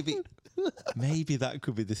ass. Maybe Maybe that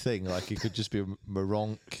could be the thing. Like, it could just be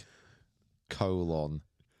Moronk :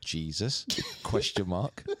 Jesus ?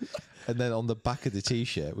 And then on the back of the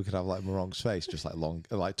t-shirt, we could have like Moronk's face, just like long,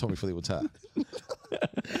 like Tommy Fleetwood's hair.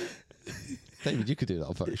 David, you could do that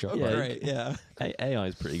on Photoshop. Yeah. Right? Great, yeah. AI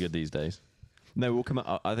is pretty good these days. No, we'll come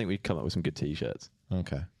up. I think we'd come up with some good T-shirts.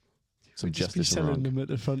 Okay. Some Just be justice selling around. them at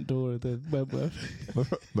the front door of the Wentworth.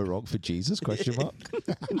 Moronk for Jesus ?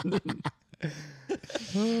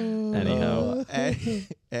 Anyhow,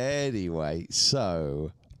 Anyway,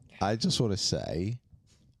 so I just want to say,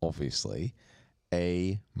 obviously,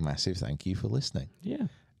 a massive thank you for listening. yeah.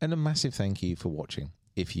 And a massive thank you for watching.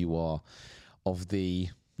 If you are of the,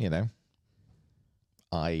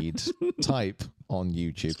 eyed type on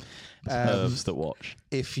YouTube. Herbs that watch.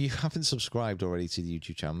 If you haven't subscribed already to the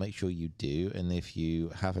YouTube channel, make sure you do. And if you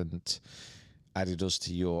haven't added us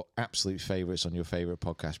to your absolute favourites on your favourite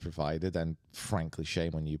podcast provider, then frankly,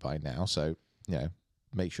 shame on you by now. So,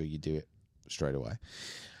 make sure you do it straight away.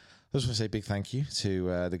 I just want to say a big thank you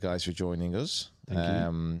to the guys for joining us. Thank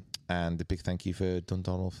you. And a big thank you for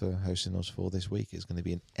Dundonald for hosting us for this week. It's going to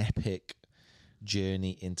be an epic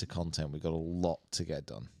journey into content. We've got a lot to get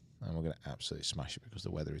done, and we're going to absolutely smash it because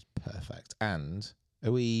the weather is perfect. And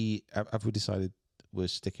have we decided we're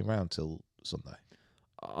sticking around till Sunday?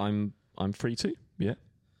 I'm free too. Yeah.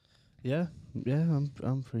 Yeah,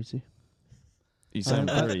 I'm free to. You sound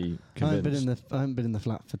very I haven't convinced. been in the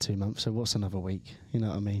flat for 2 months, so what's another week? You know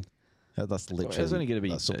what I mean? That's literally. It's only going to be.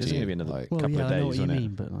 that's It's up to only going to you. be another Like, couple yeah, of I know days, what you isn't it?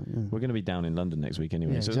 mean, but like, yeah. We're going to be down in London next week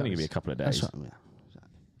anyway, Yeah, so it's only going to be a exactly. couple of days. That's right,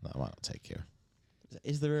 that might not take you.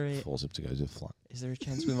 Is there a Force him to go to the flat.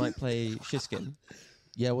 chance we might play Shiskin?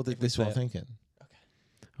 Yeah, well, If we this is what I'm play it. thinking.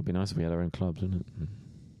 It'd be nice if we had our own clubs, wouldn't it?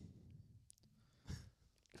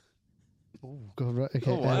 Oh, God, right,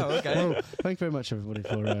 okay. Oh, wow, okay. Well, thank you very much, everybody,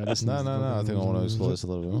 for listening. No. I think I want to explore this a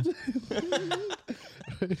little bit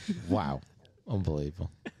more. Wow. Unbelievable.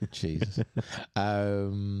 Jesus.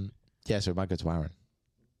 So we might go to Aaron.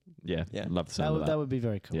 Yeah. Yeah. Love the sound of That that. would be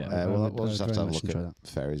very cool. Yeah. We'll just have to have a look enjoy at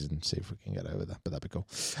ferries and see if we can get over there, but that'd be cool.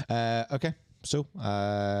 Okay, so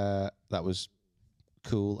that was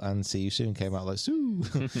cool, and see you soon came out like, Sue.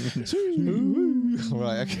 Sue.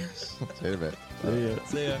 Right, okay. See you in a bit.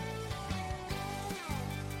 See ya.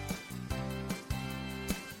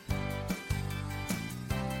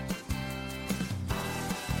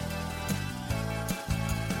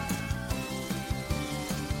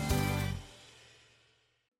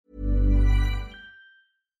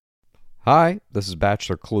 Hi, this is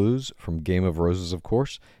Bachelor Clues from Game of Roses, of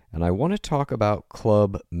course, and I want to talk about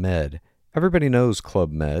Club Med. Everybody knows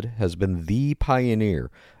Club Med has been the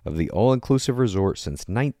pioneer of the all-inclusive resort since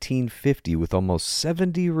 1950, with almost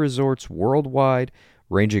 70 resorts worldwide,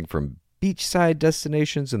 ranging from beachside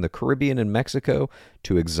destinations in the Caribbean and Mexico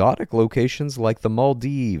to exotic locations like the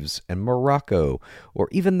Maldives and Morocco, or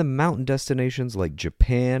even the mountain destinations like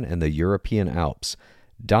Japan and the European Alps.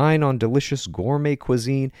 Dine on delicious gourmet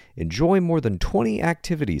cuisine, enjoy more than 20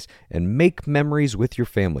 activities, and make memories with your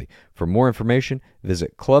family. For more information,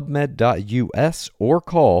 visit clubmed.us or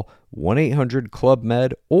call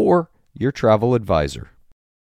 1-800-CLUB-MED or your travel advisor.